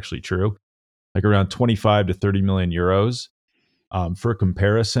if that's actually true. Like around 25 to 30 million euros. For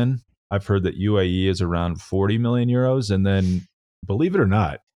comparison, I've heard that UAE is around 40 million euros. And then, believe it or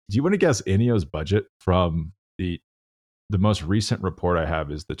not, do you want to guess Ineos' budget from the most recent report I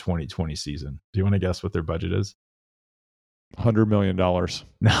have is the 2020 season? Do you want to guess what their budget is? $100 million. No,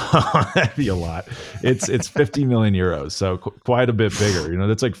 that'd be a lot. It's 50 million euros. So quite a bit bigger.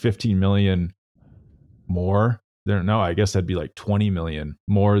 That's like 15 million more. I guess that'd be like 20 million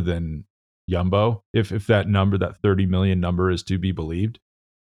more than Jumbo. If that number, that 30 million number is to be believed.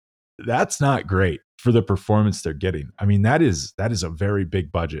 That's not great for the performance they're getting. I mean, that is a very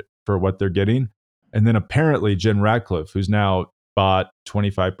big budget for what they're getting. And then apparently Jen Ratcliffe, who's now bought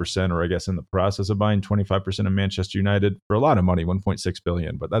 25%, or I guess in the process of buying 25% of Manchester United for a lot of money, 1.6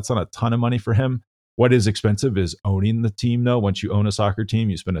 billion, but that's not a ton of money for him. What is expensive is owning the team, though. Once you own a soccer team,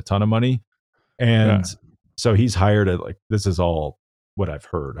 you spend a ton of money. And so he's hired this is all what I've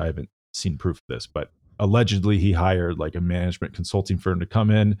heard. I haven't seen proof of this, but allegedly he hired like a management consulting firm to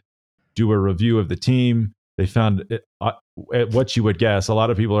come in, do a review of the team. They found what you would guess, a lot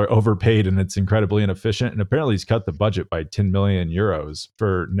of people are overpaid and it's incredibly inefficient. And apparently he's cut the budget by 10 million euros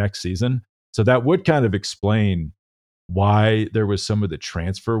for next season. So that would kind of explain why there was some of the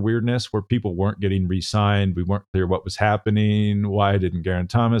transfer weirdness where people weren't getting re-signed. We weren't clear what was happening. Why didn't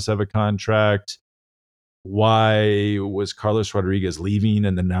Geraint Thomas have a contract? Why was Carlos Rodriguez leaving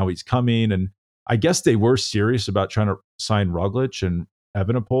and then now he's coming? And I guess they were serious about trying to sign Roglic and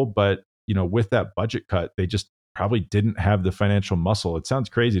Evenepoel, but with that budget cut, they just probably didn't have the financial muscle. It sounds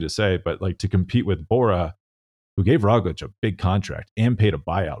crazy to say, but like to compete with Bora, who gave Roglic a big contract and paid a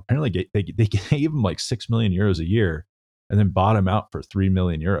buyout. Apparently they gave him like 6 million euros a year and then bought him out for 3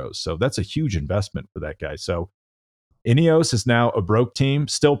 million euros. So that's a huge investment for that guy. So Ineos is now a broke team,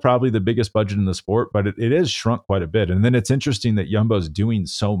 still probably the biggest budget in the sport, but it is shrunk quite a bit. And then it's interesting that Jumbo's doing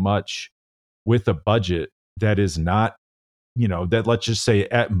so much with a budget that is not, that let's just say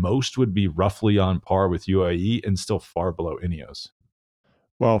at most would be roughly on par with UAE and still far below Ineos.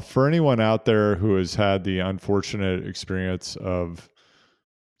 Well, for anyone out there who has had the unfortunate experience of,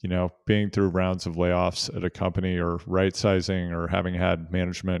 being through rounds of layoffs at a company or right sizing or having had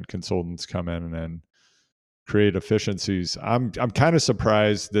management consultants come in and create efficiencies, I'm kind of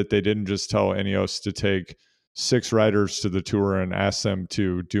surprised that they didn't just tell Ineos to take 6 riders to the tour and ask them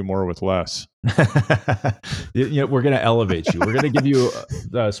to do more with less. We're going to elevate you. We're going to give you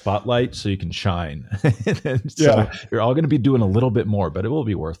the spotlight so you can shine. So you're all going to be doing a little bit more, but it will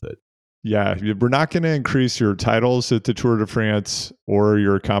be worth it. Yeah, we're not going to increase your titles at the Tour de France or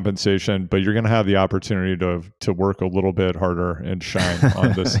your compensation, but you're going to have the opportunity to work a little bit harder and shine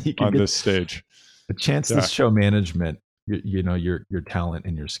on this stage. A chance to show management, your talent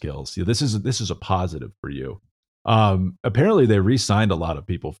and your skills. This is a positive for you. Apparently they re-signed a lot of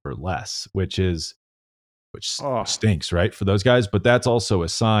people for less, which stinks, right, for those guys. But that's also a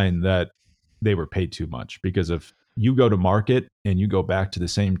sign that they were paid too much, because if you go to market and you go back to the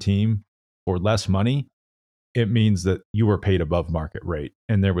same team for less money, it means that you were paid above market rate,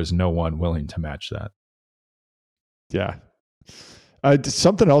 and there was no one willing to match that. Yeah.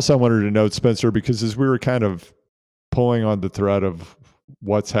 Something else I wanted to note, Spencer, because as we were kind of pulling on the thread of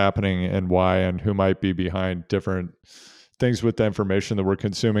what's happening and why and who might be behind different things with the information that we're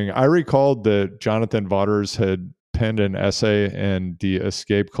consuming, I recalled that Jonathan Vaughters had penned an essay in the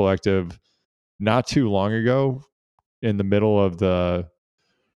Escape Collective not too long ago in the middle of the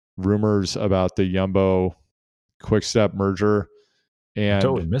rumors about the Jumbo Quick-Step merger. And I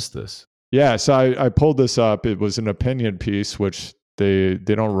totally missed this. Yeah, so I pulled this up. It was an opinion piece, which they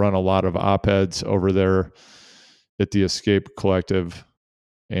don't run a lot of op-eds over there at the Escape Collective.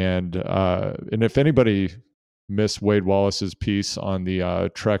 And if anybody missed Wade Wallace's piece on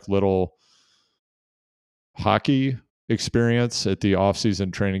the Trek Little hockey experience at the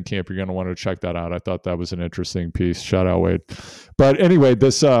off-season training camp, you're going to want to check that out. I thought that was an interesting piece. Shout out, Wade. But anyway,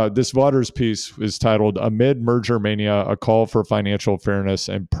 this Vaughters piece is titled "Amid Merger Mania, a Call for Financial Fairness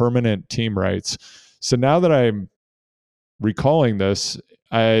and Permanent Team Rights." So now that I'm recalling this,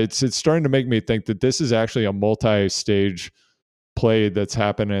 it's starting to make me think that this is actually a multi-stage play that's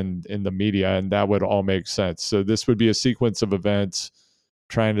happening in the media, and that would all make sense. So this would be a sequence of events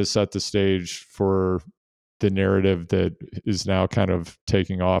trying to set the stage for the narrative that is now kind of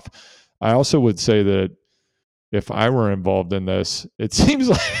taking off. I also would say that if I were involved in this, it seems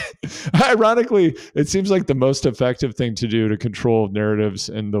like, ironically, it seems like the most effective thing to do to control narratives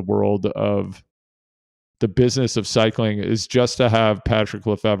in the world of the business of cycling is just to have Patrick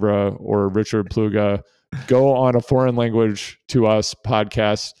Lefevre or Richard Pluga go on a foreign language to us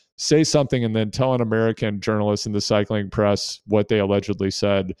podcast, say something, and then tell an American journalist in the cycling press what they allegedly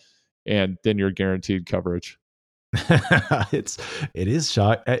said, and then you're guaranteed coverage. It is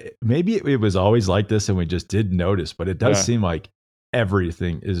shock. Maybe it was always like this and we just didn't notice, but it does seem like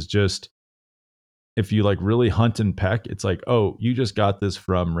everything is just, if you like really hunt and peck, it's like, oh, you just got this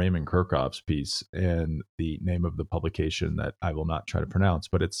from Raymond Kirchhoff's piece, and the name of the publication that I will not try to pronounce,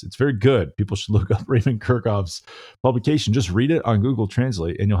 but it's very good. People should look up Raymond Kirchhoff's publication. Just read it on Google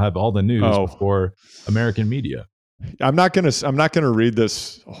Translate and you'll have all the news before American media. I'm not gonna read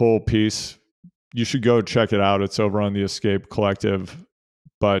this whole piece. You should go check it out. It's over on the Escape Collective.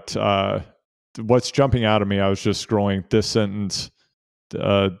 But what's jumping out at me, I was just scrolling this sentence.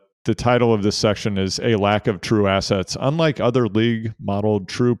 The title of this section is "A Lack of True Assets." Unlike other league-modeled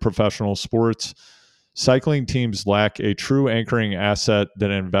true professional sports, cycling teams lack a true anchoring asset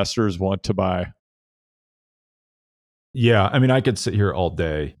that investors want to buy. Yeah, I mean, I could sit here all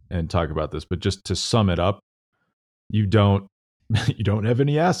day and talk about this, but just to sum it up, you don't have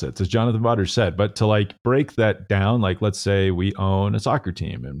any assets, as Jonathan Vaughters said. But to like break that down, like let's say we own a soccer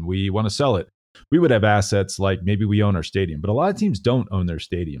team and we want to sell it, we would have assets like maybe we own our stadium. But a lot of teams don't own their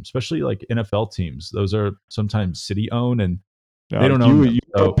stadium, especially like NFL teams. Those are sometimes city owned, and they don't own them.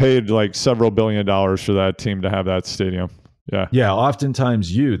 You paid like several $1 billion for that team to have that stadium. Yeah.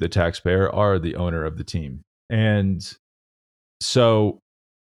 Oftentimes you, the taxpayer, are the owner of the team, and so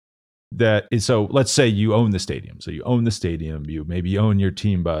let's say you own the stadium. So you own the stadium, you maybe own your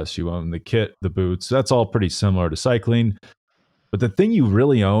team bus, you own the kit, the boots. That's all pretty similar to cycling. But the thing you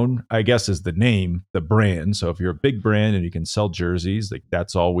really own, I guess, is the name, the brand. So if you're a big brand and you can sell jerseys, like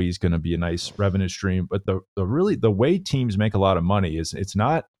that's always going to be a nice revenue stream. But the way teams make a lot of money is it's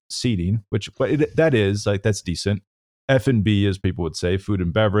not seating, that's decent. F&B, as people would say, food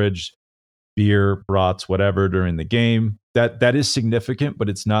and beverage. beer, brats, whatever during the game. That is significant, but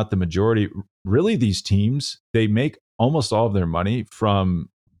it's not the majority. Really, these teams, they make almost all of their money from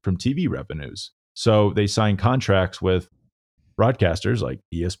TV revenues. So they sign contracts with broadcasters like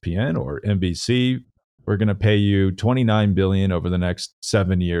ESPN or NBC. We're going to pay you $29 billion over the next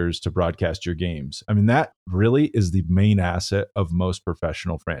 7 years to broadcast your games. I mean, that really is the main asset of most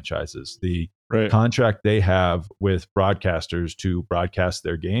professional franchises. The contract they have with broadcasters to broadcast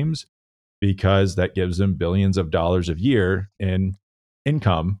their games, because that gives them billions of dollars a year in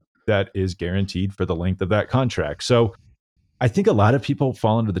income that is guaranteed for the length of that contract. So I think a lot of people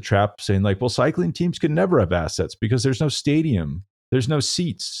fall into the trap saying like, well, cycling teams can never have assets because there's no stadium, there's no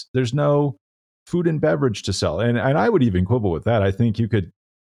seats, there's no food and beverage to sell. And I would even quibble with that. I think you could,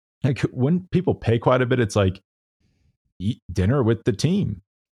 like, when people pay quite a bit, it's like eat dinner with the team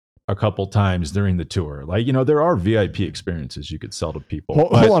a couple times during the tour. Like, there are VIP experiences you could sell to people.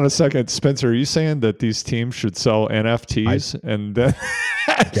 Hold on a second, Spencer. Are you saying that these teams should sell NFTs and then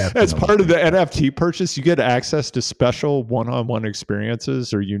as part of the NFT purchase, you get access to special one-on-one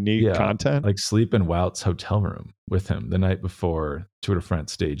experiences or unique content? Like sleep in Wout's hotel room with him the night before Tour de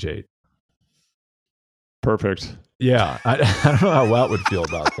France Stage 8. Perfect. Yeah, I don't know how Wout would feel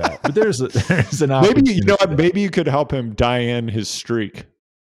about that, but there's an opportunity. Maybe maybe you could help him die in his streak.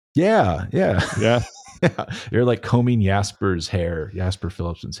 Yeah. Yeah. You're like combing Jasper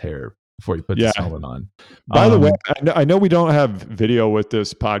Philipsen's hair before you put the helmet on. By the way, I know we don't have video with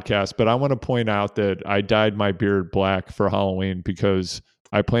this podcast, but I want to point out that I dyed my beard black for Halloween because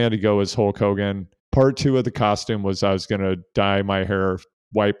I plan to go as Hulk Hogan. Part 2 of the costume was I was going to dye my hair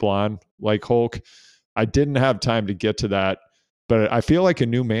white blonde like Hulk. I didn't have time to get to that, but I feel like a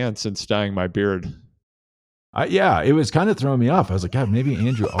new man since dyeing my beard. It was kind of throwing me off. I was like, God, maybe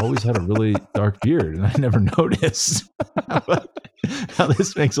Andrew always had a really dark beard, and I never noticed. But now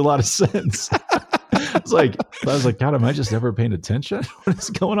this makes a lot of sense. I was like, God, am I just never paying attention? What is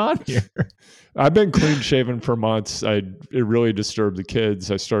going on here? I've been clean shaven for months. It really disturbed the kids.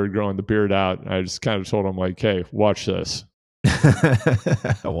 I started growing the beard out. I just kind of told them like, hey, watch this.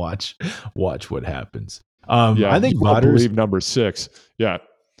 watch what happens. I think believe number 6. Yeah.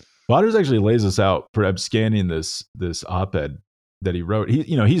 Vaughters actually lays us out for I'm scanning this op-ed that he wrote.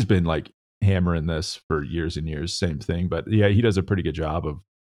 He's been like hammering this for years and years, same thing. But yeah, he does a pretty good job of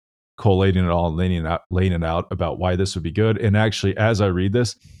collating it all and laying it out about why this would be good. And actually, as I read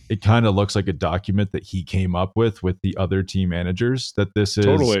this, it kind of looks like a document that he came up with the other team managers, that this is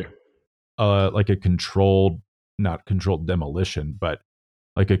totally like a not controlled demolition, but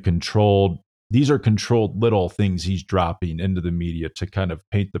like a controlled. These are controlled little things he's dropping into the media to kind of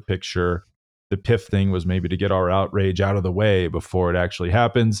paint the picture. The PIF thing was maybe to get our outrage out of the way before it actually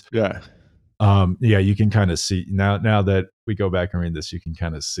happens. Yeah. You can kind of see now that we go back and read this, you can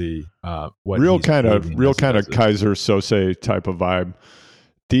kind of see what real kind of Kaiser Sose type of vibe.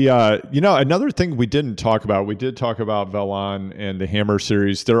 The another thing we didn't talk about, we did talk about Velon and the Hammer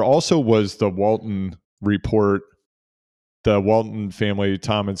series. There also was the Walton report, the Walton family,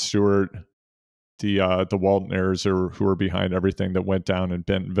 Tom and Stuart. The Walton heirs who are behind everything that went down in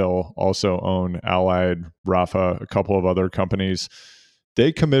Bentonville also own Allied, Rafa, a couple of other companies.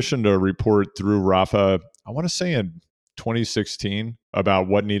 They commissioned a report through Rafa, I want to say in 2016, about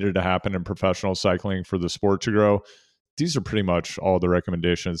what needed to happen in professional cycling for the sport to grow. These are pretty much all the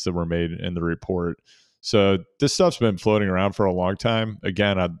recommendations that were made in the report. So this stuff's been floating around for a long time.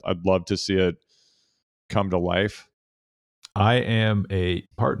 Again, I'd love to see it come to life. I am a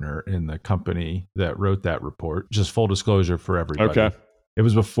partner in the company that wrote that report. Just full disclosure for everybody. Okay. It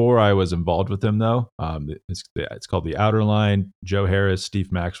was before I was involved with them, though. It's called The Outer Line. Joe Harris,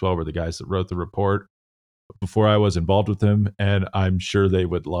 Steve Maxwell were the guys that wrote the report before I was involved with them. And I'm sure they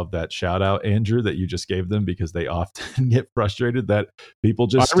would love that shout out, Andrew, that you just gave them, because they often get frustrated that people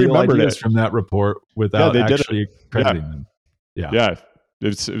just steal ideas from that report without actually crediting them. Yeah.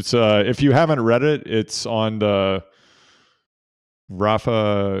 It's if you haven't read it, it's on the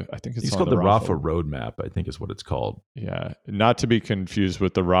Rafa, I think it's called the Rafa Roadmap, I think is what it's called. Yeah. Not to be confused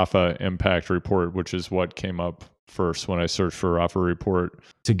with the Rafa Impact Report, which is what came up first when I searched for Rafa Report.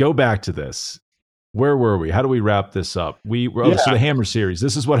 To go back to this, where were we? How do we wrap this up? So the Hammer series.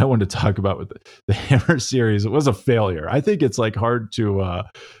 This is what I wanted to talk about with the Hammer series. It was a failure. I think it's like hard to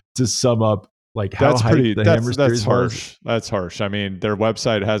sum up like how hyped the Hammer series was. That's harsh. I mean, their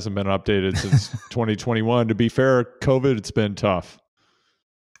website hasn't been updated since 2021. To be fair, COVID, it's been tough.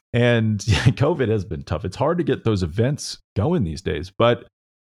 And COVID has been tough. It's hard to get those events going these days. But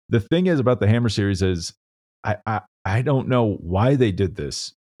the thing is about the Hammer series is I don't know why they did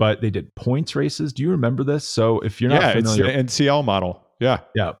this, but they did points races. Do you remember this? So if you're not familiar, it's the NCL model. Yeah.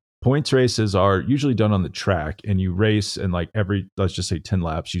 Points races are usually done on the track, and you race, and like every, let's just say 10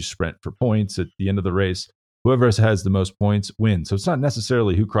 laps, you sprint for points. At the end of the race, whoever has the most points wins. So it's not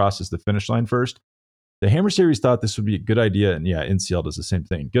necessarily who crosses the finish line first. The Hammer Series thought this would be a good idea, and yeah, NCL does the same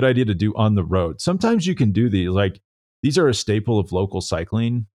thing. Good idea to do on the road. Sometimes you can do these, like these are a staple of local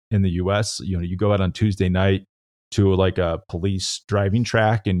cycling in the US. You know, you go out on Tuesday night to like a police driving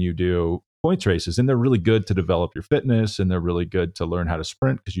track and you do points races, and they're really good to develop your fitness, and they're really good to learn how to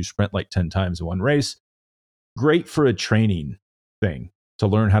sprint because you sprint like 10 times in one race. Great for a training thing to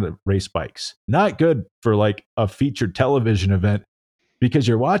learn how to race bikes. Not good for like a featured television event because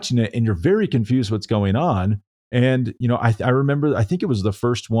you're watching it and you're very confused what's going on. And, you know, I remember, I think it was the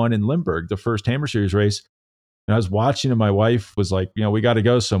first one in Limburg, the first Hammer Series race. And I was watching and my wife was like, you know, we got to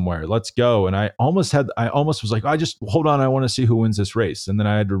go somewhere. Let's go. And I almost was like, I just hold on. I want to see who wins this race. And then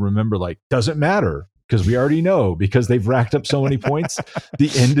I had to remember, like, doesn't matter because we already know because they've racked up so many points.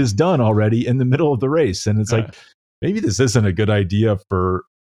 The end is done already in the middle of the race. And it's like, maybe this isn't a good idea for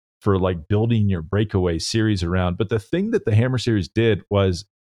like building your breakaway series around. But the thing that the Hammer Series did was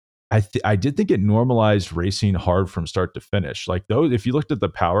I did think it normalized racing hard from start to finish. Like those, if you looked at the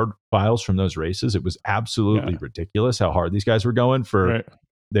powered files from those races, it was absolutely ridiculous how hard these guys were going for.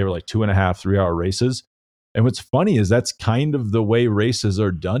 They were like 2.5, 3 hour races. And what's funny is that's kind of the way races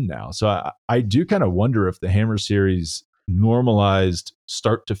are done now. So I do kind of wonder if the Hammer Series normalized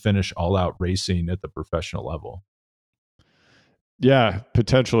start to finish all out racing at the professional level. Yeah,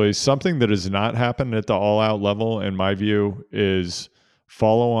 potentially. Something that has not happened at the all out level, in my view, is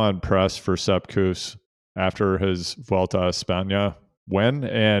follow on press for Sepp Kuss after his Vuelta a España win.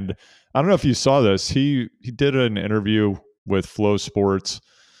 And I don't know if you saw this. He did an interview with Flow Sports.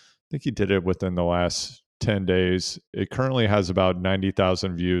 I think he did it within the last 10 days. It currently has about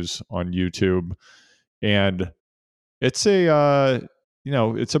 90,000 views on YouTube. And it's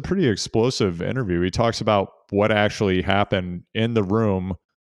it's a pretty explosive interview. He talks about what actually happened in the room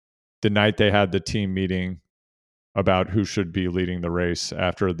the night they had the team meeting about who should be leading the race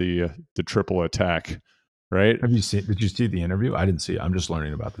after the triple attack, right? Did you see the interview? I didn't see it. I'm just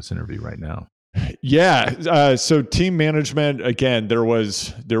learning about this interview right now. Yeah. So team management, again, there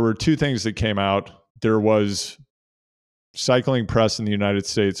were two things that came out. There was Cycling Press in the United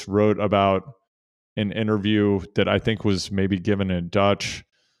States wrote about an interview that I think was maybe given in Dutch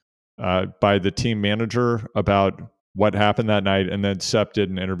by the team manager about what happened that night. And then Sepp did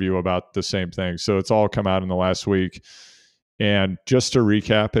an interview about the same thing. So it's all come out in the last week. And just to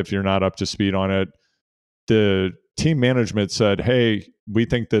recap, if you're not up to speed on it, the team management said, hey, we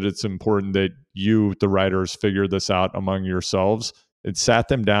think that it's important that you, the riders, figure this out among yourselves. It sat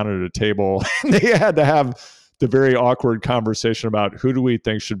them down at a table. And they had to have the very awkward conversation about who do we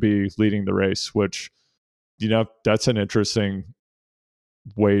think should be leading the race, which, that's an interesting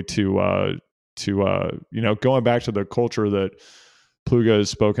way to going back to the culture that Pluga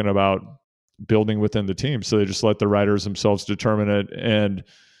has spoken about building within the team. So they just let the riders themselves determine it. And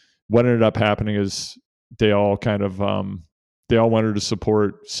what ended up happening is they all kind of, they all wanted to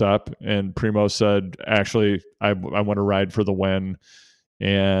support Sepp, and Primo said, actually, I want to ride for the win.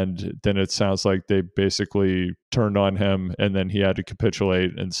 And then it sounds like they basically turned on him, and then he had to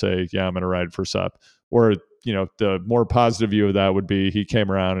capitulate and say, yeah, I'm going to ride for Sepp. Or, the more positive view of that would be he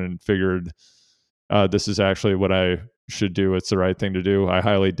came around and figured, this is actually what I should do. It's the right thing to do. I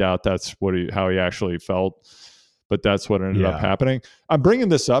highly doubt that's how he actually felt, but that's what ended up happening. I'm bringing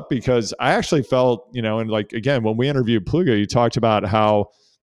this up because I actually felt, and like, again, when we interviewed Pluga, you talked about how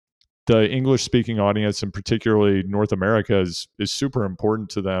the English speaking audience, and particularly North America, is super important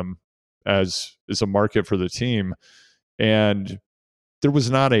to them as a market for the team. And there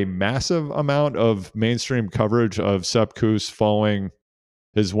was not a massive amount of mainstream coverage of Sepp Kuss following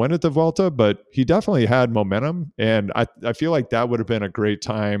his win at the Vuelta, but he definitely had momentum. And I feel like that would have been a great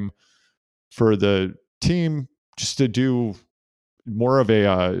time for the team just to do more of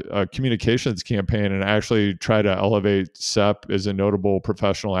a communications campaign and actually try to elevate Sepp as a notable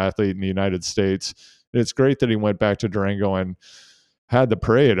professional athlete in the United States. And it's great that he went back to Durango and had the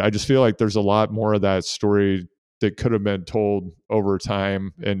parade. I just feel like there's a lot more of that story that could have been told over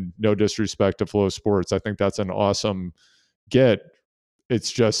time, and no disrespect to Flow Sports. I think that's an awesome get.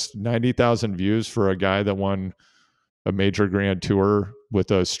 It's just 90,000 views for a guy that won a major grand tour with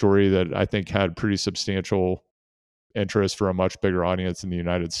a story that I think had pretty substantial interest for a much bigger audience in the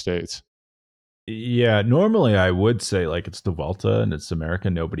United States. Yeah, normally I would say like it's the Vuelta and it's America,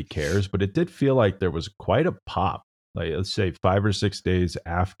 nobody cares, but it did feel like there was quite a pop. Like let's say 5 or 6 days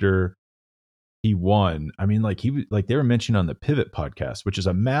after he won. I mean, like they were mentioning on the Pivot podcast, which is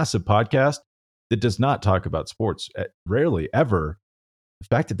a massive podcast that does not talk about sports rarely ever. the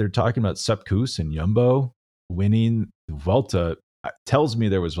fact that they're talking about Sepp Kuss and Jumbo winning the Vuelta tells me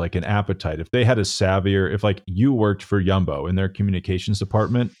there was like an appetite. If they had a savvier, if like you worked for Jumbo in their communications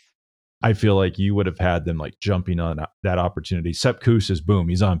department, I feel like you would have had them like jumping on that opportunity. Sepp Kuss is boom.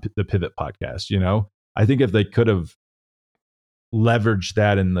 He's on the Pivot podcast, you know? I think if they could have leveraged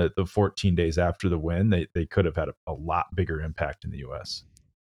that in the 14 days after the win, they could have had a lot bigger impact in the US.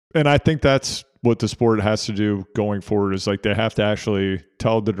 And I think that's what the sport has to do going forward, is like they have to actually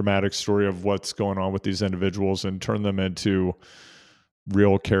tell the dramatic story of what's going on with these individuals and turn them into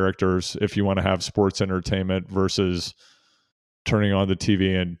real characters if you want to have sports entertainment, versus turning on the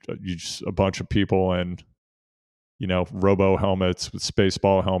TV and you just a bunch of people and, you know, robo helmets with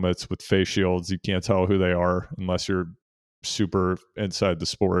spaceball helmets with face shields. You can't tell who they are unless you're super inside the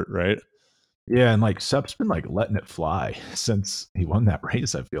sport, right? Yeah, and like Sepp's been like letting it fly since he won that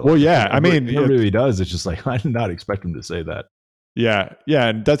race, I feel well, like. yeah, I mean, whatever he does, it's just like I did not expect him to say that. Yeah,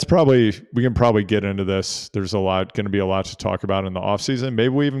 and that's probably, we can probably get into this. There's going to be a lot to talk about in the off season. Maybe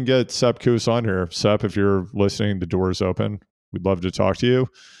we even get Sepp Kuss on here. Sepp, if you're listening, the door is open. We'd love to talk to you.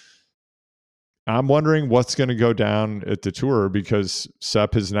 I'm wondering what's going to go down at the Tour, because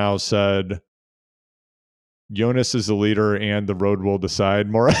Sepp has now said Jonas is the leader and the road will decide,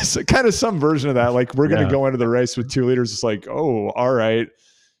 more or less, kind of some version of that. Like, we're going to go into the race with two leaders. It's like, oh, all right.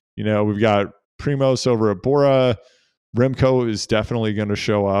 You know, we've got Primoz over at Bora. Remco is definitely going to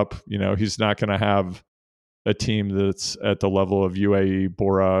show up. You know, he's not going to have a team that's at the level of UAE,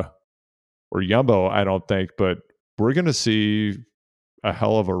 Bora, or Jumbo, I don't think. But we're going to see a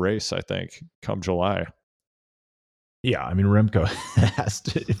hell of a race, I think, come July. Yeah, I mean, Remco has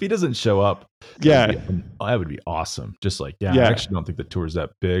to, if he doesn't show up, that would be awesome. Just like, I actually don't think the Tour's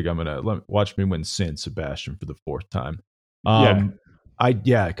that big. I'm gonna watch me win San Sebastian for the fourth time.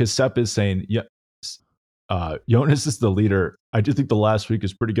 Because Sepp is saying, Jonas is the leader. I do think the last week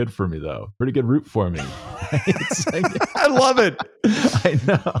is pretty good for me, though. Pretty good route for me. Like, I love it. I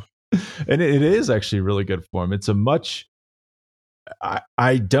know, and it is actually really good for him. It's a much.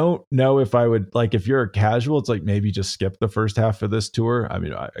 I don't know if I would, like, if you're a casual, it's like maybe just skip the first half of this Tour. I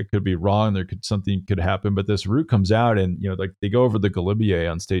mean, I could be wrong. Something could happen, but this route comes out and, you know, like they go over the Galibier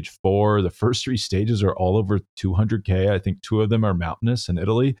on stage 4. The first 3 stages are all over 200K. I think 2 of them are mountainous in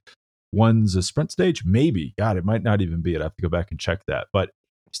Italy. One's a sprint stage, maybe. God, it might not even be it. I have to go back and check that. But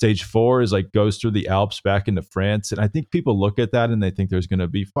stage 4 is like goes through the Alps back into France. And I think people look at that and they think there's going to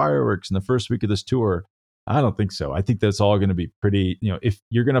be fireworks in the first week of this Tour. I don't think so. I think that's all going to be pretty, you know, if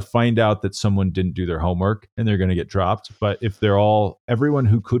you're going to find out that someone didn't do their homework and they're going to get dropped. But if everyone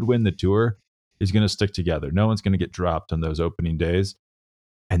who could win the Tour is going to stick together. No one's going to get dropped on those opening days.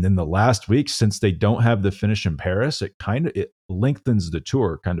 And then the last week, since they don't have the finish in Paris, it lengthens the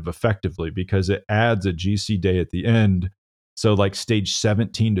Tour kind of effectively because it adds a GC day at the end. So like stage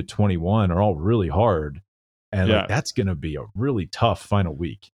 17 to 21 are all really hard. And like, that's going to be a really tough final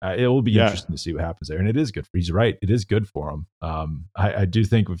week. It will be interesting to see what happens there. And it is good. He's right. It is good for him. I do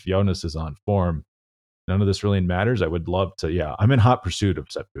think if Jonas is on form, none of this really matters. I would love to. I'm in hot pursuit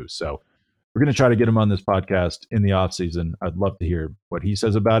of Sepp Kuss. So we're going to try to get him on this podcast in the off season. I'd love to hear what he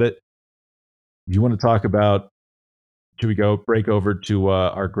says about it. If you want to talk about, should we break over to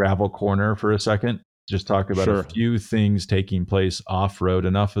our gravel corner for a second? Just talk about a few things taking place off road.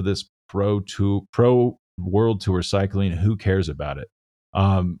 Enough of this pro World Tour cycling. Who cares about it?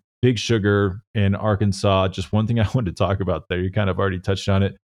 Big Sugar in Arkansas. Just one thing I wanted to talk about there. You kind of already touched on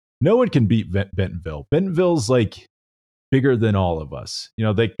it. No one can beat Bentonville. Bentonville's like bigger than all of us. You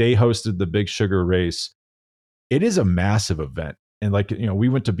know, they hosted the Big Sugar race. It is a massive event. And like, you know, we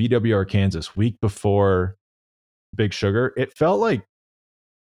went to BWR Kansas week before Big Sugar. It felt like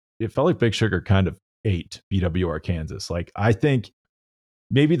Big Sugar kind of ate BWR Kansas. Like, I think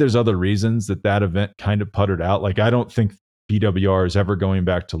maybe there's other reasons that event kind of puttered out. Like, I don't think BWR is ever going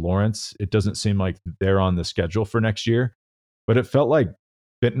back to Lawrence. It doesn't seem like they're on the schedule for next year, but it felt like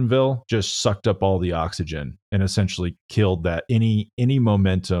Bentonville just sucked up all the oxygen and essentially killed that any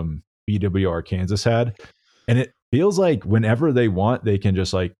momentum BWR Kansas had. And it feels like whenever they want, they can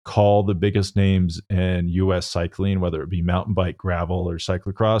just like call the biggest names in US cycling, whether it be mountain bike, gravel, or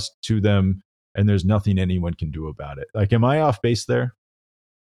cyclocross, to them, and there's nothing anyone can do about it. Like, am I off base there?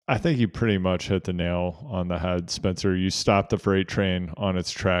 I think you pretty much hit the nail on the head, Spencer. You stopped the freight train on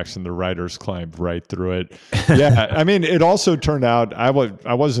its tracks and the riders climbed right through it. Yeah, I mean, it also turned out, I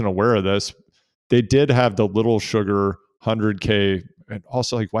wasn't aware of this. They did have the Little Sugar 100K. And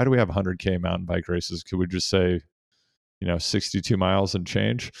also, like, why do we have 100K mountain bike races? Could we just say, 62 miles and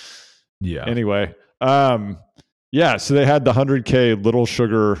change? Yeah. Anyway, so they had the 100K Little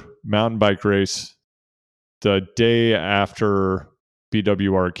Sugar mountain bike race the day after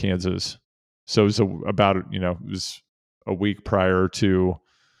BWR Kansas. So it was it was a week prior to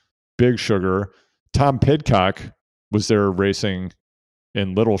Big Sugar. Tom Pidcock was there racing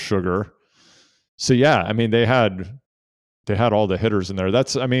in Little Sugar. So yeah, I mean they had all the hitters in there.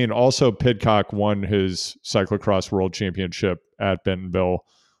 Also Pidcock won his cyclocross world championship at Bentonville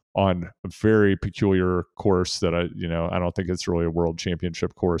on a very peculiar course that I don't think it's really a world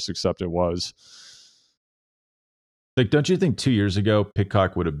championship course, except it was. Like, don't you think 2 years ago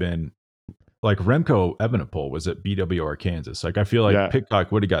Pidcock would have been like Remco Evenepoel was at BWR Kansas? Like, I feel like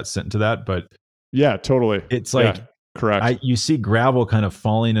Pidcock would have got sent to that, but yeah, totally. It's like, correct. You see gravel kind of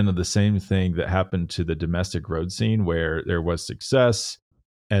falling into the same thing that happened to the domestic road scene, where there was success,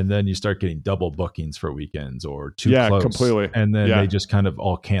 and then you start getting double bookings for weekends or too close, completely, and then they just kind of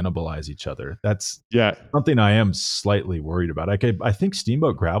all cannibalize each other. That's something I am slightly worried about. I think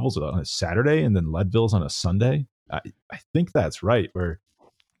Steamboat Gravel's on a Saturday, and then Leadville's on a Sunday. I think that's right. Where it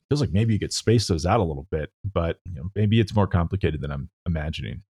feels like maybe you could space those out a little bit, but maybe it's more complicated than I'm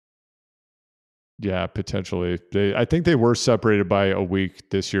imagining. Yeah, potentially. I think they were separated by a week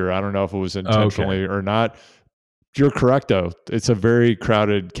this year. I don't know if it was intentionally or not. You're correct, though. It's a very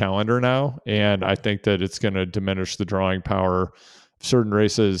crowded calendar now, and I think that it's going to diminish the drawing power of certain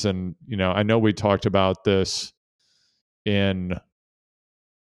races. And, I know we talked about this in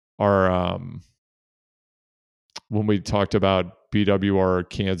our when we talked about BWR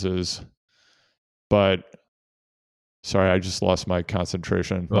Kansas, but sorry, I just lost my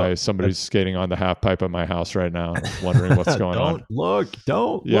concentration. Somebody's skating on the half pipe at my house right now, wondering what's going on.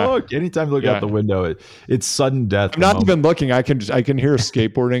 Don't look. Anytime you look out the window, it's sudden death. I'm not even looking. I can hear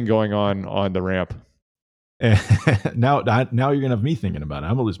skateboarding going on the ramp. Now you're gonna have me thinking about it.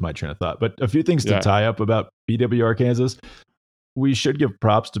 I'm gonna lose my train of thought. But a few things to tie up about BWR Kansas. We should give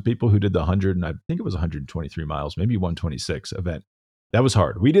props to people who did the 100, and I think it was 123 miles, maybe 126 event. That was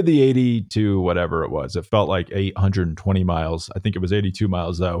hard. We did the 80 to whatever it was. It felt like 820 miles. I think it was 82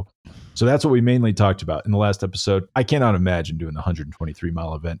 miles though. So that's what we mainly talked about in the last episode. I cannot imagine doing the 123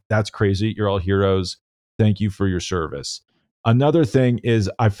 mile event. That's crazy. You're all heroes. Thank you for your service. Another thing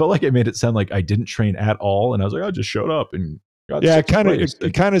is I felt like it made it sound like I didn't train at all. And I was like, I just showed up and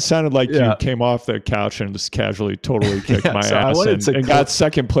it kind of sounded like you came off the couch and just casually totally kicked my ass and got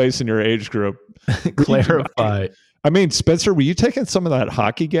second place in your age group. Clarify. I mean, Spencer, were you taking some of that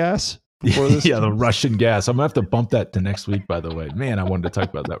hockey gas before this? Yeah, the Russian gas. I'm gonna have to bump that to next week. By the way, man, I wanted to talk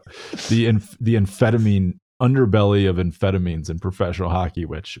about that. The amphetamine underbelly of amphetamines in professional hockey,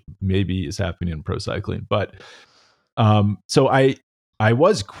 which maybe is happening in pro cycling. But so I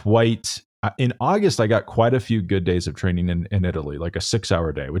was quite. In August, I got quite a few good days of training in Italy, like a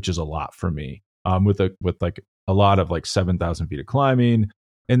 6-hour day, which is a lot for me. With like a lot of like 7,000 feet of climbing,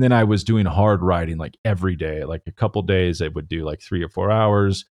 and then I was doing hard riding like every day. Like a couple days, I would do like 3 or 4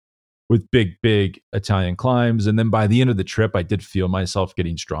 hours with big Italian climbs. And then by the end of the trip, I did feel myself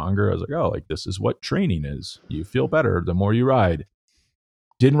getting stronger. I was like, oh, like this is what training is. You feel better the more you ride.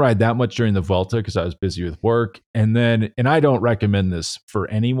 Didn't ride that much during the Vuelta because I was busy with work. And I don't recommend this for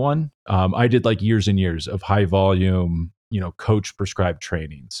anyone. I did like years and years of high volume, coach prescribed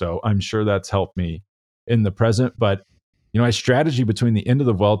training. So I'm sure that's helped me in the present. But, my strategy between the end of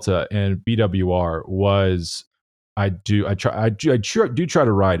the Vuelta and BWR was I do try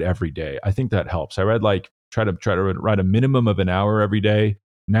to ride every day. I think that helps. I try to ride a minimum of an hour every day.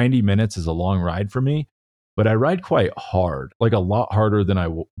 90 minutes is a long ride for me. But I ride quite hard, like a lot harder than I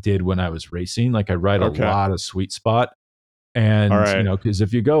did when I was racing. Like I ride a lot of sweet spot. And, because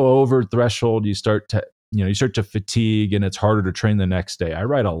if you go over threshold, you start to fatigue and it's harder to train the next day. I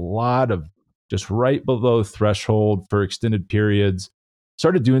ride a lot of just right below threshold for extended periods.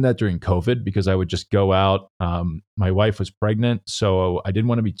 Started doing that during COVID because I would just go out. My wife was pregnant, so I didn't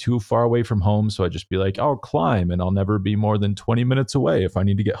want to be too far away from home. So I'd just be like, I'll climb and I'll never be more than 20 minutes away if I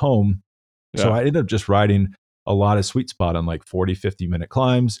need to get home. Yeah. So I ended up just riding a lot of sweet spot on like 40, 50-minute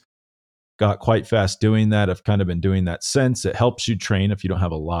climbs. Got quite fast doing that. I've kind of been doing that since. It helps you train if you don't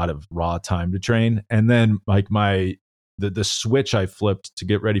have a lot of raw time to train. And then like the switch I flipped to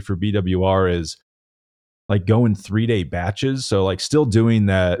get ready for BWR is like going 3-day batches. So like still doing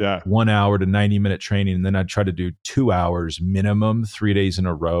that 1 hour to 90-minute training. And then I'd try to do 2 hours minimum 3 days in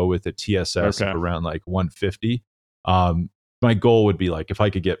a row with a TSS of around like 150. My goal would be like if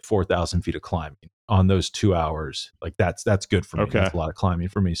I could get 4,000 feet of climbing on those 2 hours, like that's good for me. That's a lot of climbing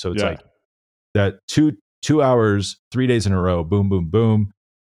for me. So it's like that 2 hours, 3 days in a row, boom, boom, boom.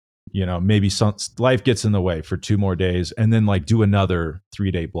 Maybe some life gets in the way for 2 more days, and then like do another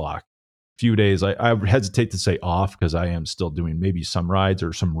 3-day block. Few days, I hesitate to say off because I am still doing maybe some rides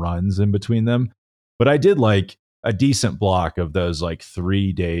or some runs in between them. But I did like a decent block of those like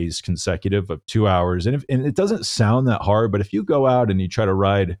 3 days consecutive of 2 hours. And it doesn't sound that hard, but if you go out and you try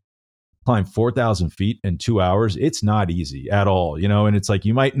to climb 4,000 feet in 2 hours, it's not easy at all, and it's like,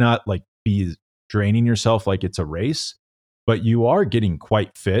 you might not like be draining yourself like it's a race, but you are getting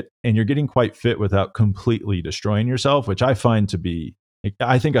quite fit, and you're getting quite fit without completely destroying yourself, which I find to be,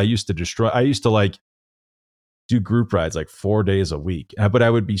 I think I used to like do group rides like 4 days a week, but I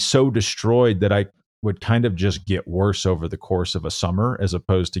would be so destroyed that I would kind of just get worse over the course of a summer as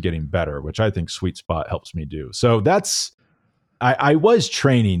opposed to getting better, which I think Sweet Spot helps me do. So I was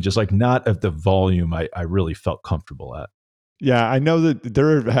training, just like not at the volume I really felt comfortable at. Yeah, I know that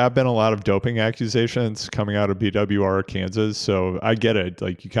there have been a lot of doping accusations coming out of BWR Kansas, so I get it.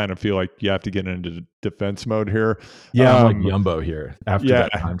 Like, you kind of feel like you have to get into defense mode here. Yeah, I'm like Yumbo here after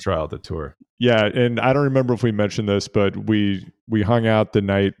that time trial at the tour. Yeah, and I don't remember if we mentioned this, but we hung out the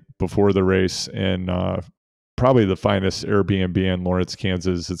night before the race in probably the finest Airbnb in Lawrence,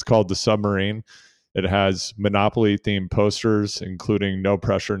 Kansas. It's called the Submarine. It has Monopoly themed posters, including No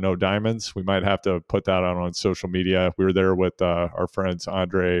Pressure, No Diamonds. We might have to put that out on social media. We were there with our friends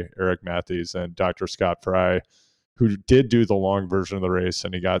Andre, Eric Matthews, and Dr. Scott Fry, who did do the long version of the race,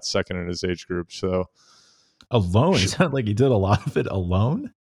 and he got second in his age group. So alone, it sounded like he did a lot of it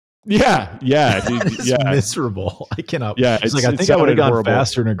alone. Yeah. Miserable. I cannot. Yeah, it's like, I think I would have gone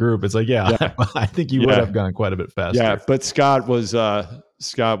faster in a group. It's like, I think you would have gone quite a bit faster. Yeah, but Scott was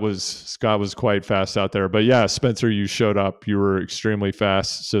quite fast out there. But yeah, Spencer, you showed up. You were extremely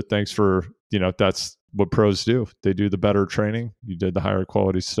fast. So thanks for, that's what pros do. They do the better training. You did the higher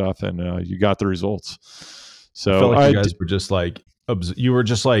quality stuff, and you got the results. So I felt like you guys were just like, you were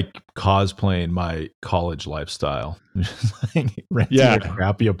just like cosplaying my college lifestyle. Renting a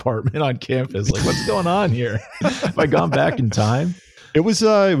crappy apartment on campus. Like, what's going on here? Have I gone back in time? It was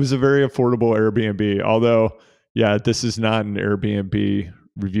a very affordable Airbnb. Although, this is not an Airbnb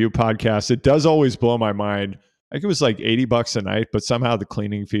review podcast. It does always blow my mind. I think it was like $80 a night, but somehow the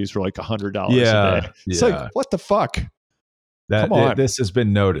cleaning fees were like $100 a day. It's like, what the fuck? Come on. This has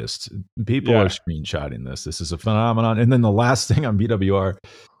been noticed. People are screenshotting this. This is a phenomenon. And then the last thing on BWR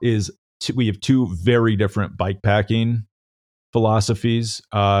is we have two very different bike packing philosophies.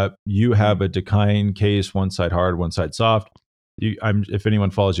 You have a Dakine case, one side hard, one side soft. If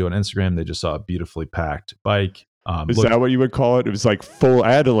anyone follows you on Instagram, they just saw a beautifully packed bike. Is that what you would call it? It was like full.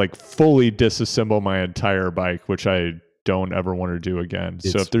 I had to like fully disassemble my entire bike, which I don't ever want to do again.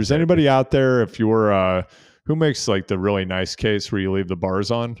 So if there's anybody out there, if you're who makes like the really nice case where you leave the bars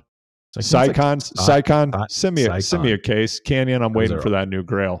on? Sycon, send me a case. Canyon, I'm waiting for that new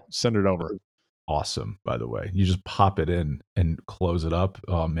Grail. Send it over. Awesome, by the way. You just pop it in and close it up.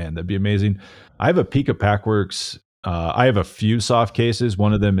 Oh man, that'd be amazing. I have a Pika Packworks. I have a few soft cases.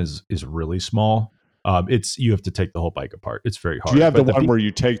 One of them is really small. You have to take the whole bike apart. It's very hard. Do you have the one where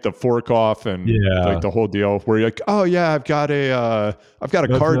you take the fork off and like the whole deal where you're like, oh yeah, I've got a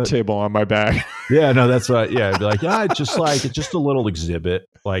card table on my back. Yeah, no, that's right. Yeah, I'd be like, it's just a little exhibit.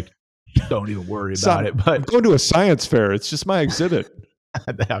 Like, don't even worry about it. But go to a science fair. It's just my exhibit.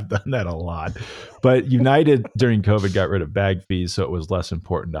 I've done that a lot. But United during COVID got rid of bag fees, so it was less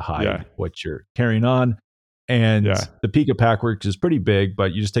important to hide what you're carrying on. And the Pika Packworks is pretty big,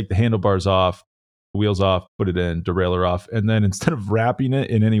 but you just take the handlebars off, wheels off, put it in, derailleur off, and then instead of wrapping it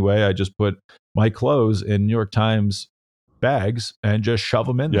in any way, I just put my clothes in New York Times bags and just shove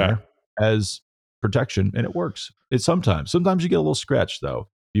them in there as protection, and it works. Sometimes you get a little scratch though.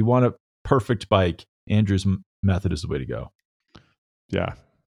 If you want a perfect bike, Andrew's method is the way to go. Yeah.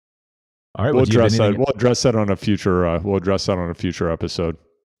 All right, we'll address that. We'll address that on a future episode.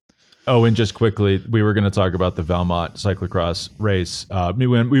 Oh, and just quickly, we were going to talk about the Valmont cyclocross race.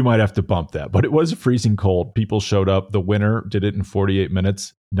 We might have to bump that, but it was freezing cold. People showed up. The winner did it in 48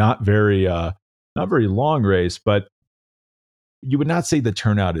 minutes. Not very long race, but you would not say the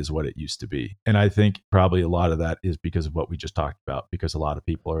turnout is what it used to be. And I think probably a lot of that is because of what we just talked about, because a lot of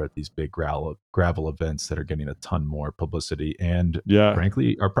people are at these big gravel events that are getting a ton more publicity and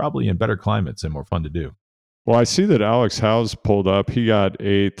frankly are probably in better climates and more fun to do. Well, I see that Alex Howes pulled up. He got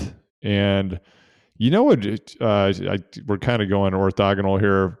 8th. And you know what? We're kind of going orthogonal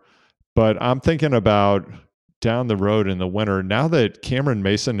here, but I'm thinking about down the road in the winter. Now that Cameron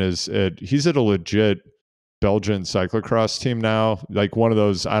Mason he's at a legit Belgian cyclocross team now, like one of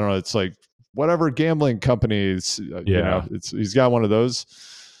those. I don't know. It's like whatever gambling companies. He's got one of those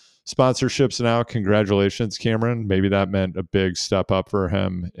sponsorships now. Congratulations, Cameron. Maybe that meant a big step up for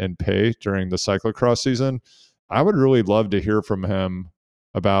him in pay during the cyclocross season. I would really love to hear from him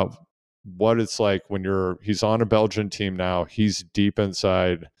about what it's like when he's on a Belgian team now. He's deep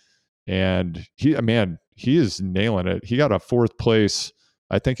inside, and he is nailing it. He got a 4th place,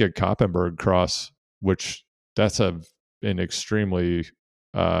 I think, at Koppenberg Cross, which that's an extremely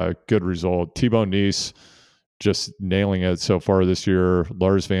good result. Thibaut Nice just nailing it so far this year.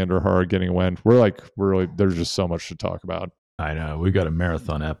 Lars van der Haar getting a win. There's just so much to talk about. I know. We've got a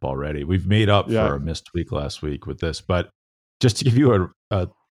marathon ep already. We've made up for a missed week last week with this. But just to give you a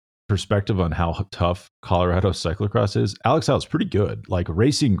perspective on how tough Colorado cyclocross is, Alex Howell's pretty good. Like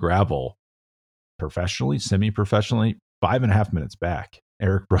racing gravel professionally, semi-professionally, 5.5 minutes back.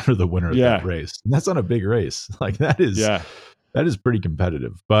 Eric Brunner, the winner of that race. And that's not a big race. Like that is pretty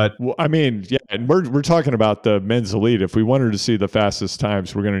competitive. But well, I mean, and we're talking about the men's elite. If we wanted to see the fastest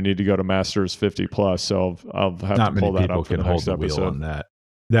times, we're going to need to go to Masters 50 plus. So I'll have not to pull many that people up for can the hold next the episode. wheel on that.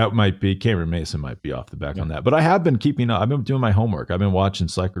 That might be Cameron Mason might be off the back on that. But I have been keeping up. I've been doing my homework. I've been watching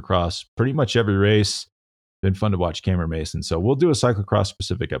cyclocross pretty much every race. Been fun to watch Cameron Mason. So we'll do a cyclocross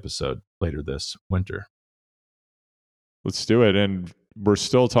specific episode later this winter. Let's do it. And we're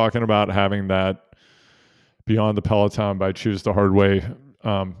still talking about having that Beyond the Peloton by Choose the Hard Way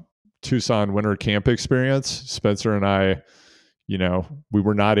Tucson winter camp experience. Spencer and I, we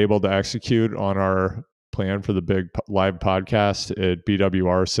were not able to execute on our plan for the big live podcast at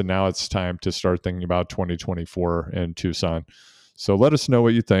BWR. So now it's time to start thinking about 2024 in Tucson. So let us know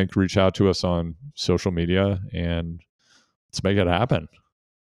what you think. Reach out to us on social media and let's make it happen.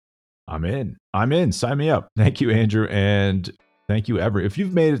 I'm in. Sign me up. Thank you, Andrew. And thank you, if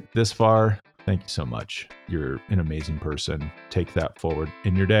you've made it this far, thank you so much. You're an amazing person. Take that forward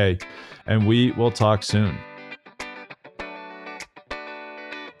in your day. And we will talk soon.